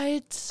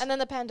 What? And then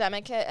the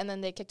pandemic hit, and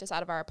then they kicked us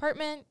out of our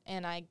apartment,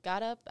 and I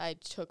got up, I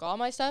took all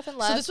my stuff and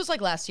left. So this was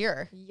like last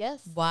year.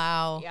 Yes.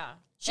 Wow. Yeah.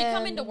 She'd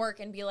come into And- work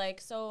and be like,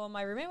 so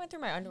my roommate went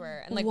through my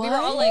underwear. And like we were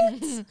all like,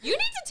 you need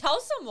to tell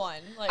someone.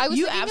 Like I was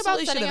You thinking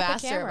absolutely about should setting have up a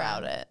asked her camera.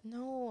 about it.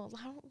 No,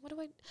 what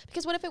do I?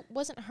 Because what if it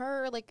wasn't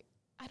her? Like,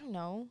 I don't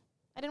know.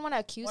 I didn't want to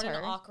accuse what her.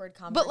 an awkward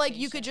conversation. But like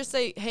you could just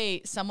say,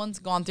 "Hey, someone's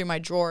gone through my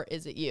drawer.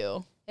 Is it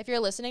you? If you're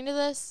listening to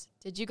this,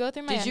 did you go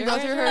through my? Did you go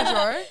underwear through her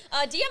drawer?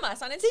 drawer? DM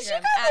us on Instagram. Did you go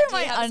at through Do You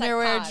my Have a Sec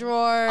underwear Pod.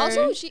 drawer?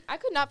 Also, I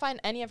could not find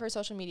any of her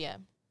social media.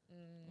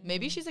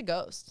 Maybe she's a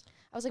ghost.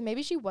 I was like,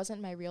 maybe she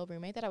wasn't my real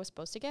roommate that I was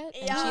supposed to get,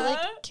 and she Yeah.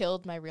 like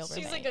killed my real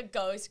roommate. She's like a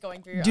ghost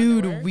going through your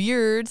Dude, underwear.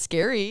 weird,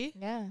 scary.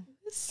 yeah.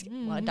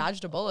 Well, I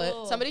dodged a bullet.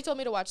 Oh. Somebody told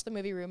me to watch the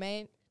movie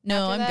Roommate.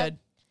 No, after I'm that, good.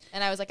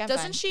 And I was like, I'm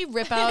Doesn't fine. she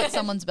rip out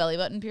someone's belly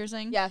button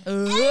piercing? Yeah.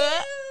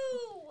 Ugh.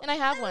 And I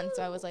have one,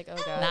 so I was like, oh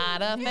god.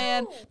 Not a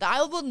fan.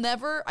 I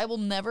will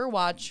never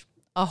watch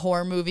a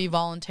horror movie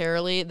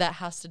voluntarily that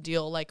has to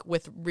deal like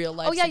with real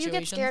life Oh yeah, you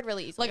situations. get scared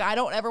really easily. Like I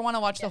don't ever want to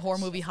watch the horror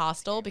movie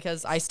Hostel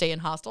because I stay in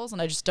hostels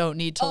and I just don't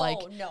need to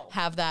no.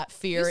 have that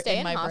fear You stay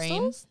in in my brain.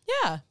 hostels?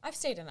 Yeah. I've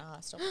stayed in a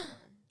hostel before.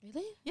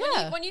 Really?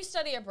 Yeah. When you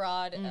study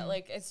abroad,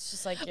 like it's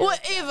just like Well,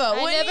 you're- Eva,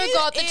 I when never you-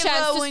 got the Eva,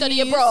 chance to when study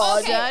you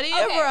abroad. Study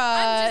I'm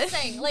abroad. just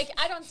saying, like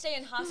I don't stay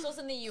in hostels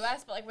in the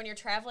U.S., but like when you're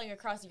traveling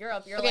across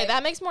Europe, you're Okay, like,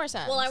 that makes more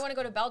sense. well, I want to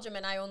go to Belgium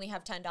and I only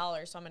have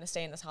 $10, so I'm going to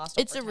stay in this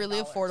hostel. It's for a really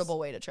 $10. affordable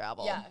way to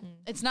travel. Yeah.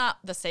 It's not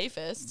the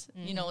safest.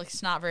 You know, like,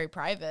 it's not very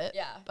private.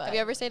 Yeah. But Have you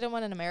ever stayed in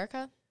one in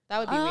America? That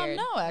would be weird.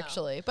 No,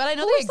 actually. But I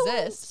know Who they was the one-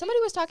 exist. Somebody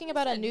was talking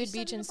about a said you nude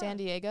studied beach in abroad. San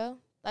Diego.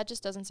 That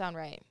just doesn't sound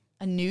right.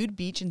 A nude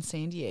beach in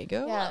San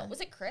Diego? Yeah.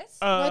 Was it Chris?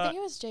 No, I think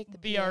it was Jake the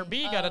PA.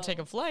 BRB gotta take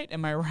a flight.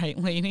 Am I right,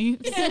 lady?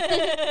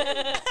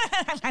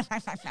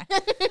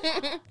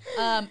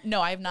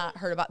 No, I have not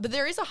heard about. But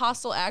there is a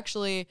hostel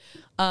actually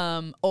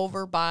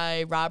over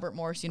by Robert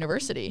Morris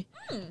University.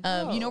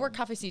 You know where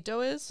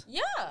Cafecito is?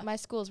 Yeah. My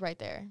school's right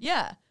there.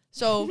 Yeah.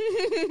 So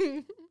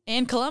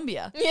and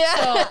Columbia.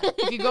 Yeah. So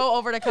if you go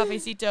over to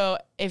Cafecito,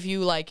 if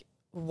you like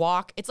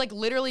walk, it's like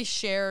literally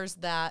shares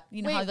that,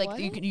 you know, Wait, how like what?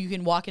 you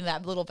can walk in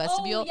that little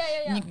vestibule yeah, yeah,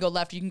 and yeah. you can go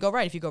left, you can go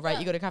right. If you go right,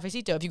 you go to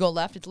Cafecito. If you go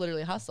left, it's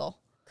literally a hostel.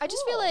 I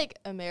just feel like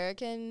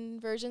American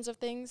versions of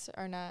things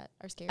are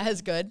scary.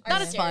 As good. Are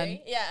Not as scary. fun.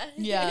 Yeah.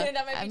 Yeah.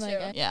 That might I'm be like,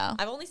 true. Yeah.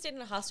 I've only stayed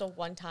in a hostel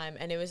one time,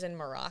 and it was in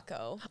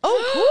Morocco.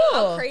 Oh,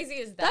 cool. How crazy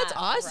is that? That's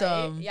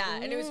awesome. right? Yeah,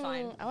 and it was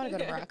fine. I want to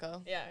go to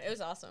Morocco. Yeah, it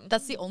was awesome.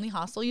 That's the only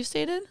hostel you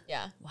stayed in?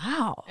 Yeah.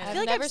 Wow. I I've feel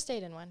like never I've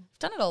stayed in one.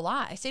 done it a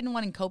lot. I stayed in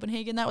one in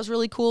Copenhagen. That was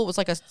really cool. It was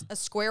like a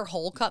square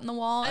hole cut in the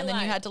wall, and then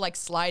you like- had to like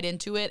slide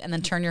into it and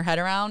then turn your head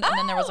around, and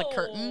then there was a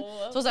curtain.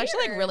 So it was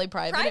actually like weird. really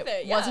private.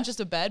 It Yeah. wasn't just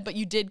a bed, but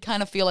you did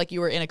kind of feel like you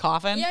were in a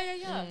coffin.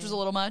 Yeah. Which was a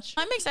little much.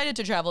 I'm excited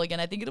to travel again.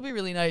 I think it'll be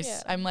really nice.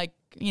 Yeah. I'm like,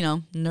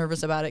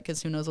 nervous about it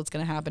because who knows what's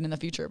going to happen in the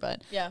future,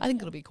 but Yeah. I think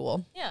it'll be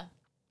cool. Yeah.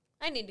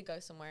 I need to go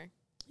somewhere.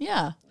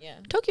 Yeah. Yeah.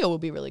 Tokyo will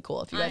be really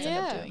cool if you guys end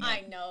up Yeah. doing it.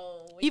 I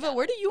know. Eva,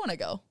 where do you want to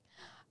go?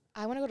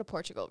 I want to go to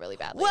Portugal really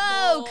badly.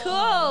 Whoa, Cool.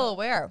 cool.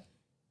 Where?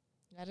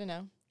 I don't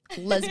know.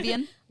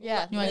 Lesbian?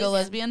 Yeah. You want to go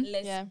lesbian?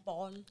 Yeah.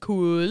 Lisbon.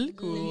 Cool.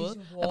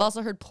 Lisbon. I've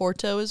also heard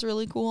Porto is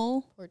really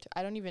cool.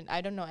 I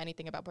don't know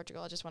anything about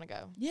Portugal. I just want to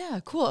go.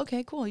 Yeah, cool.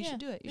 Okay, cool. You Yeah. should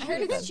do it. You I should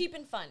heard do it's it. cheap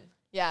and fun.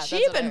 Yeah. that's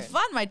Cheap what I and heard.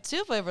 fun, my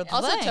two favorite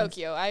Also things.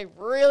 Tokyo. I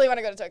really want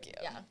to go to Tokyo.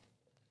 Yeah.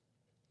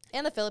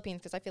 And the Philippines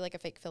because I feel like a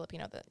fake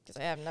Filipino because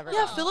I have never.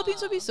 Yeah, gone.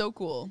 Philippines would be so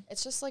cool.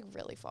 It's just like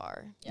really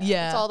far.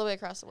 Yeah. It's all the way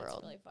across the It's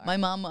world. really far. My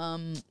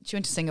mom, she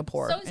went to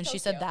Singapore, So is and she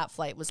said Tokyo. that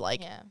flight was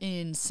like Yeah.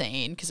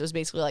 insane because it was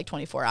basically like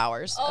 24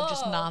 hours of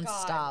just Oh,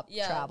 nonstop God.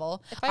 Yeah.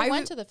 travel. If I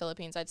went to the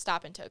Philippines, I'd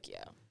stop in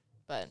Tokyo.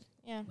 But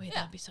yeah. Wait, Yeah.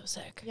 that'd be so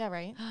sick. Yeah,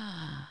 right.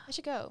 I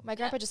should go. My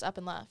grandpa just up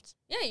and left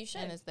Yeah, you should.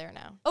 and is there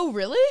now. Oh,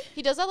 really?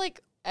 He does that like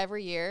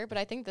every year, but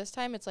I think this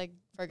time it's like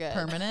for good.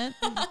 Permanent?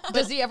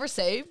 Does he ever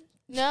save?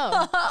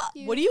 No.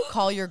 What do you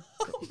call your?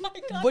 Oh my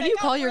God, What do that you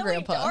got call your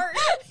really grandpa? dark.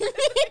 I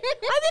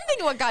didn't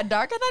think what got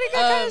dark. I thought it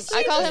got kind of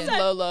I call him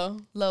Lolo.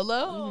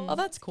 Lolo. Oh,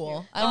 that's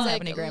cool. I don't It's have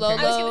like any I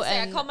grandparents. was Lolo gonna say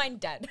I and- call mine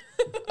dead.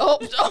 Oh.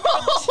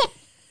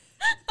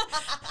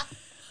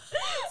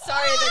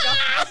 Sorry,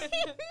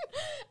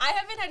 I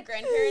haven't had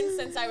grandparents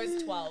since I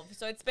was 12,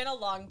 so it's been a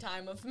long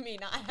time of me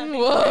not having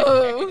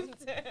Whoa.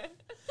 grandparents.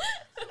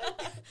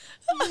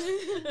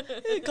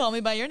 Call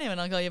me by your name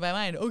and I'll call you by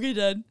mine. Okay,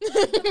 Dad.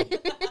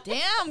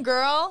 Damn,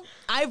 girl.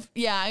 I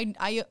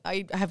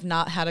have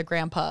not had a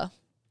grandpa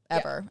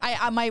ever.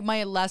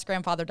 My last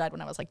grandfather died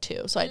when I was like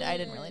 2, so I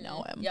didn't really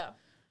know him. Yeah.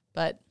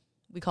 But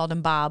we called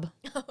him Bob.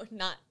 Oh,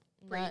 not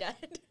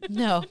pre-dead.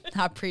 No,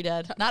 not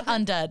pre-dead. Not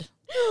undead.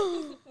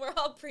 We're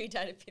all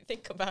pre-dead if you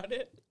think about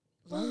it.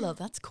 Lolo,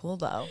 that's cool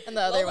though. And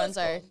the other Lolo's ones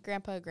are cool.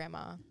 grandpa,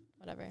 grandma,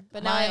 whatever.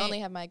 But now I My- only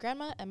have my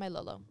grandma and my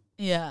Lolo.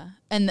 Yeah.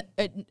 And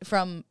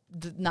from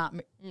Not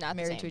the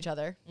married same. to each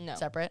other? No.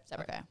 Separate?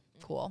 Separate. Okay.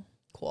 Cool.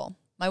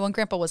 My one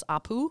grandpa was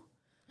Apu.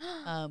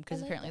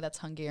 Because apparently that's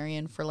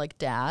Hungarian for like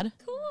dad.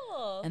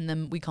 Cool. And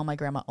then we call my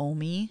grandma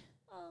Omi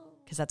Oh.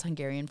 because that's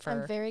Hungarian for.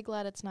 I'm very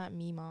glad it's not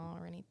Mima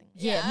or anything.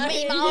 Yeah,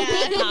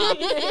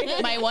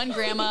 my one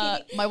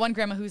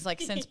grandma who's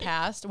like since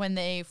passed. When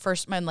my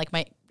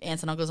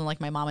aunts and uncles and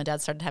like my mom and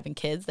dad started having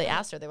kids, they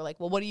asked her. They were like,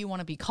 "Well, what do you want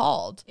to be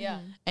called?" Yeah.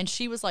 And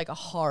she was like a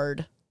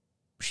hard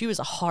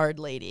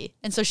lady,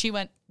 and so she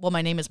went, "Well,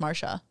 my name is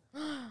Marsha,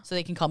 so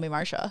they can call me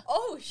Marsha."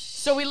 Oh,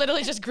 So we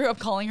literally just grew up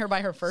calling her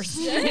by her first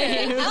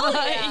name. hell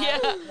Like,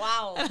 yeah.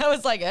 Wow. And I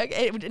was like,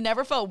 okay, it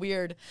never felt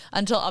weird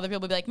until other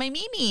people would be like, "My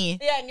Mimi."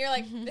 Yeah, and you're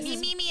like, this Me,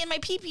 is me, and my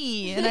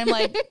pee-pee. And I'm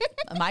like,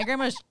 my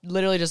grandma's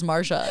literally just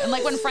Marsha. And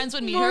like when friends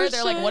would meet her,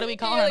 they're like, what do we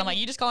call her? And I'm like,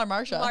 you just call her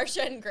Marsha.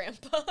 Marsha and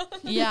Grandpa.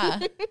 Yeah.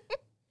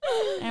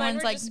 Everyone's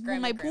were like, just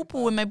grandma my and grandpa.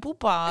 poo-poo and my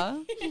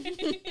poopa.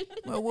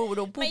 My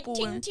little My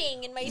poo-poo and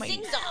ting and my my-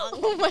 sing song.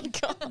 Oh my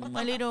god.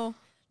 my little...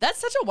 That's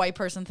such a white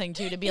person thing,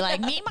 too, to be like,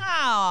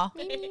 Mima.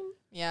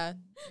 Yeah.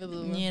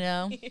 You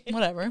know,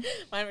 whatever.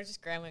 Mine were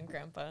just Grandma and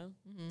Grandpa.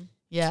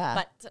 Yeah.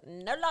 But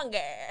no longer.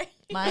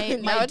 My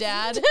Now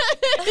dad,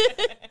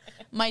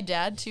 my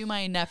dad to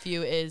my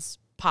nephew is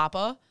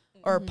Papa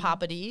or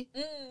Papa D,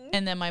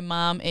 and then my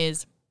mom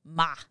is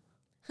Ma.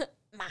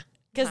 Ma.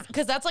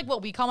 Because that's like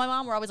what we call my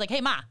mom. We're always like,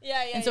 hey, Ma.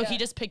 Yeah, And so he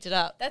just picked it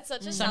up. That's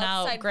such a So South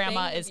now Side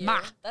Grandma thing of is you.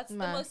 Ma. That's the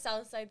Ma. most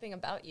South Side thing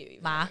about you.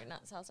 Even Ma. though you're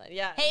not South Side.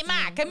 Yeah. Hey, Ma,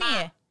 come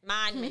here.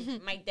 Ma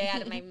and my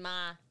dad and my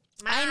ma.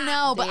 I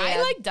know, but I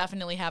Dad. like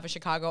definitely have a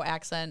Chicago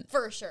accent.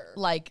 For sure.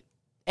 Like,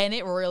 and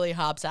it really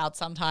hops out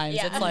sometimes.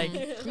 Yeah. It's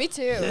like, Me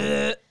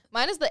too.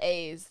 Mine is the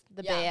A's.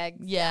 The Yeah. bag.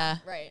 yeah.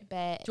 Right.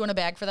 Bag. Do you want a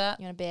bag for that?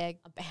 You want a bag?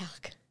 A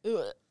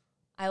bag.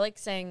 I like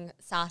saying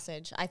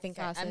sausage. I think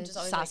I'm Sausage. just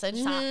always Sausage?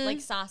 like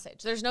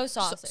sausage. There's no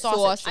sausage.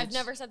 sausage. I've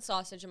never said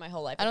sausage in my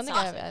whole life. I don't It's think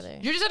I have sausage.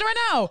 either. You just said it right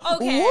now.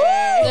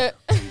 Okay.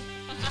 Woo!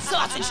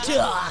 Sausage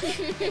talk.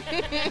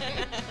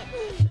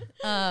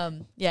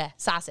 Yeah,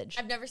 sausage.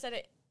 I've never said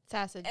it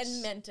Sausage.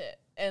 and meant it.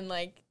 And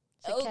like,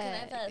 oh, can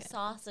I have a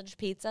sausage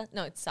pizza?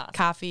 No, it's sausage.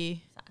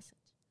 Coffee.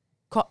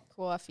 Sausage.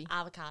 Coffee.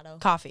 Avocado.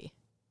 Coffee.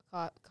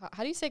 How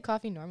do you say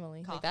coffee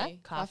normally? Like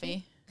that?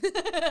 Coffee.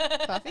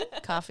 Coffee. Coffee?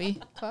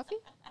 Coffee. Coffee?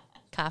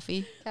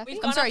 Coffee. Coffee? We've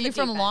I'm gone sorry, off you the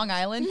from deep Long end.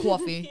 Island?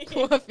 Coffee.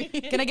 Coffee.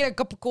 Can I get a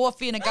cup of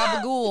coffee and a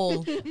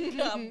gabagool?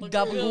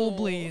 Gabagool,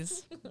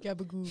 please.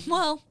 Gabagool.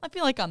 Well, I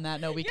feel like on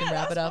that note we can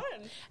wrap it up.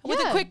 Fun. With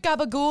a Yeah. quick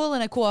gabagool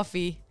and a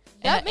coffee.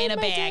 That in made a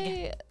my bag.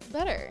 day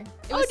better.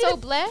 It Oh, was did so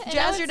it bleh. and now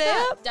jazz your it's day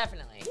not. up?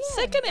 Definitely.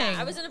 Sickening.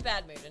 Yeah, I was in a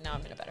bad mood, and now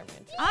I'm in a better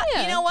mood.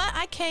 You know what?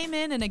 I came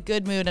in a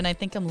good mood, and I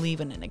think I'm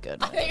leaving in a good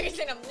mood. I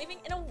think I'm leaving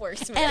in a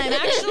worse mood. And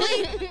I'm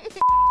actually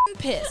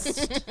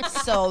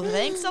pissed. So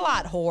thanks a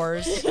lot,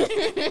 whores.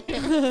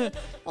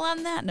 Well,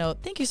 on that note,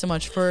 thank you so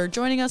much for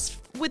joining us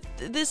with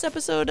this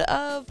episode.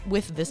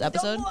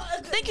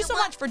 Thank you so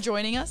much for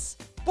joining us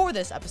for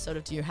this episode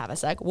of Do You Have a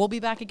Sec? We'll be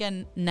back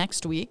again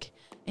next week.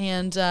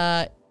 And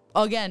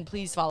again,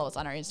 please follow us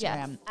on our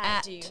Instagram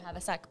at Do You Have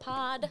a Sec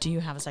Pod. Do You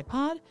Have a Sec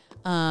Pod?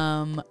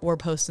 We're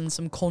posting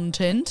some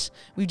content.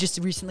 We just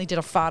recently did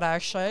a photo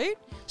shoot,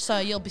 so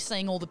you'll be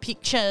seeing all the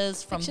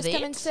pictures from Pictures that.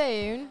 coming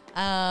soon.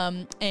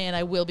 And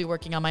I will be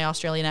working on my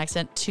Australian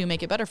accent to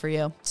make it better for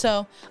you.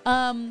 So,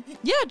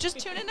 just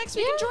tune in next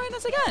week and join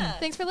us again.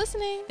 Thanks for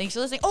listening. Thanks for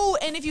listening. Oh,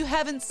 and if you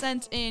haven't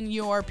sent in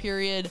your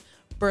period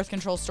birth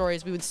control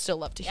stories, we would still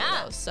love to hear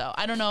those. So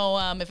I don't know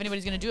if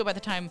anybody's going to do it by the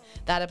time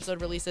that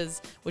episode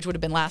releases, which would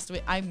have been last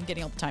week. I'm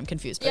getting all the time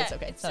confused, but it's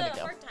okay. It's not a big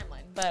deal. Hard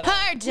timeline, but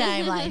Hard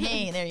timeline.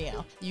 Hey, there you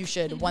go. You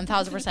should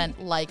 1000%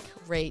 like,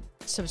 rate,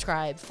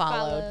 subscribe,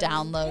 follow,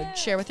 download,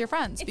 share with your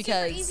friends. it's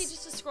because super easy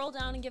just to scroll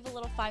down and give a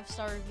little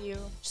 5-star review.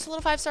 just a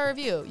little 5-star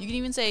review. You can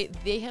even say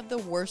they have the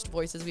worst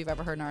voices we've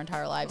ever heard in our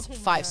entire lives.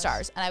 5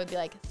 stars. And I would be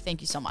like,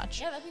 thank you so much.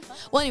 Yeah, that'd be fun.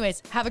 Well,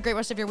 anyways, have a great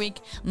rest of your week.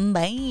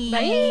 Bye.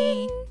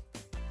 Bye.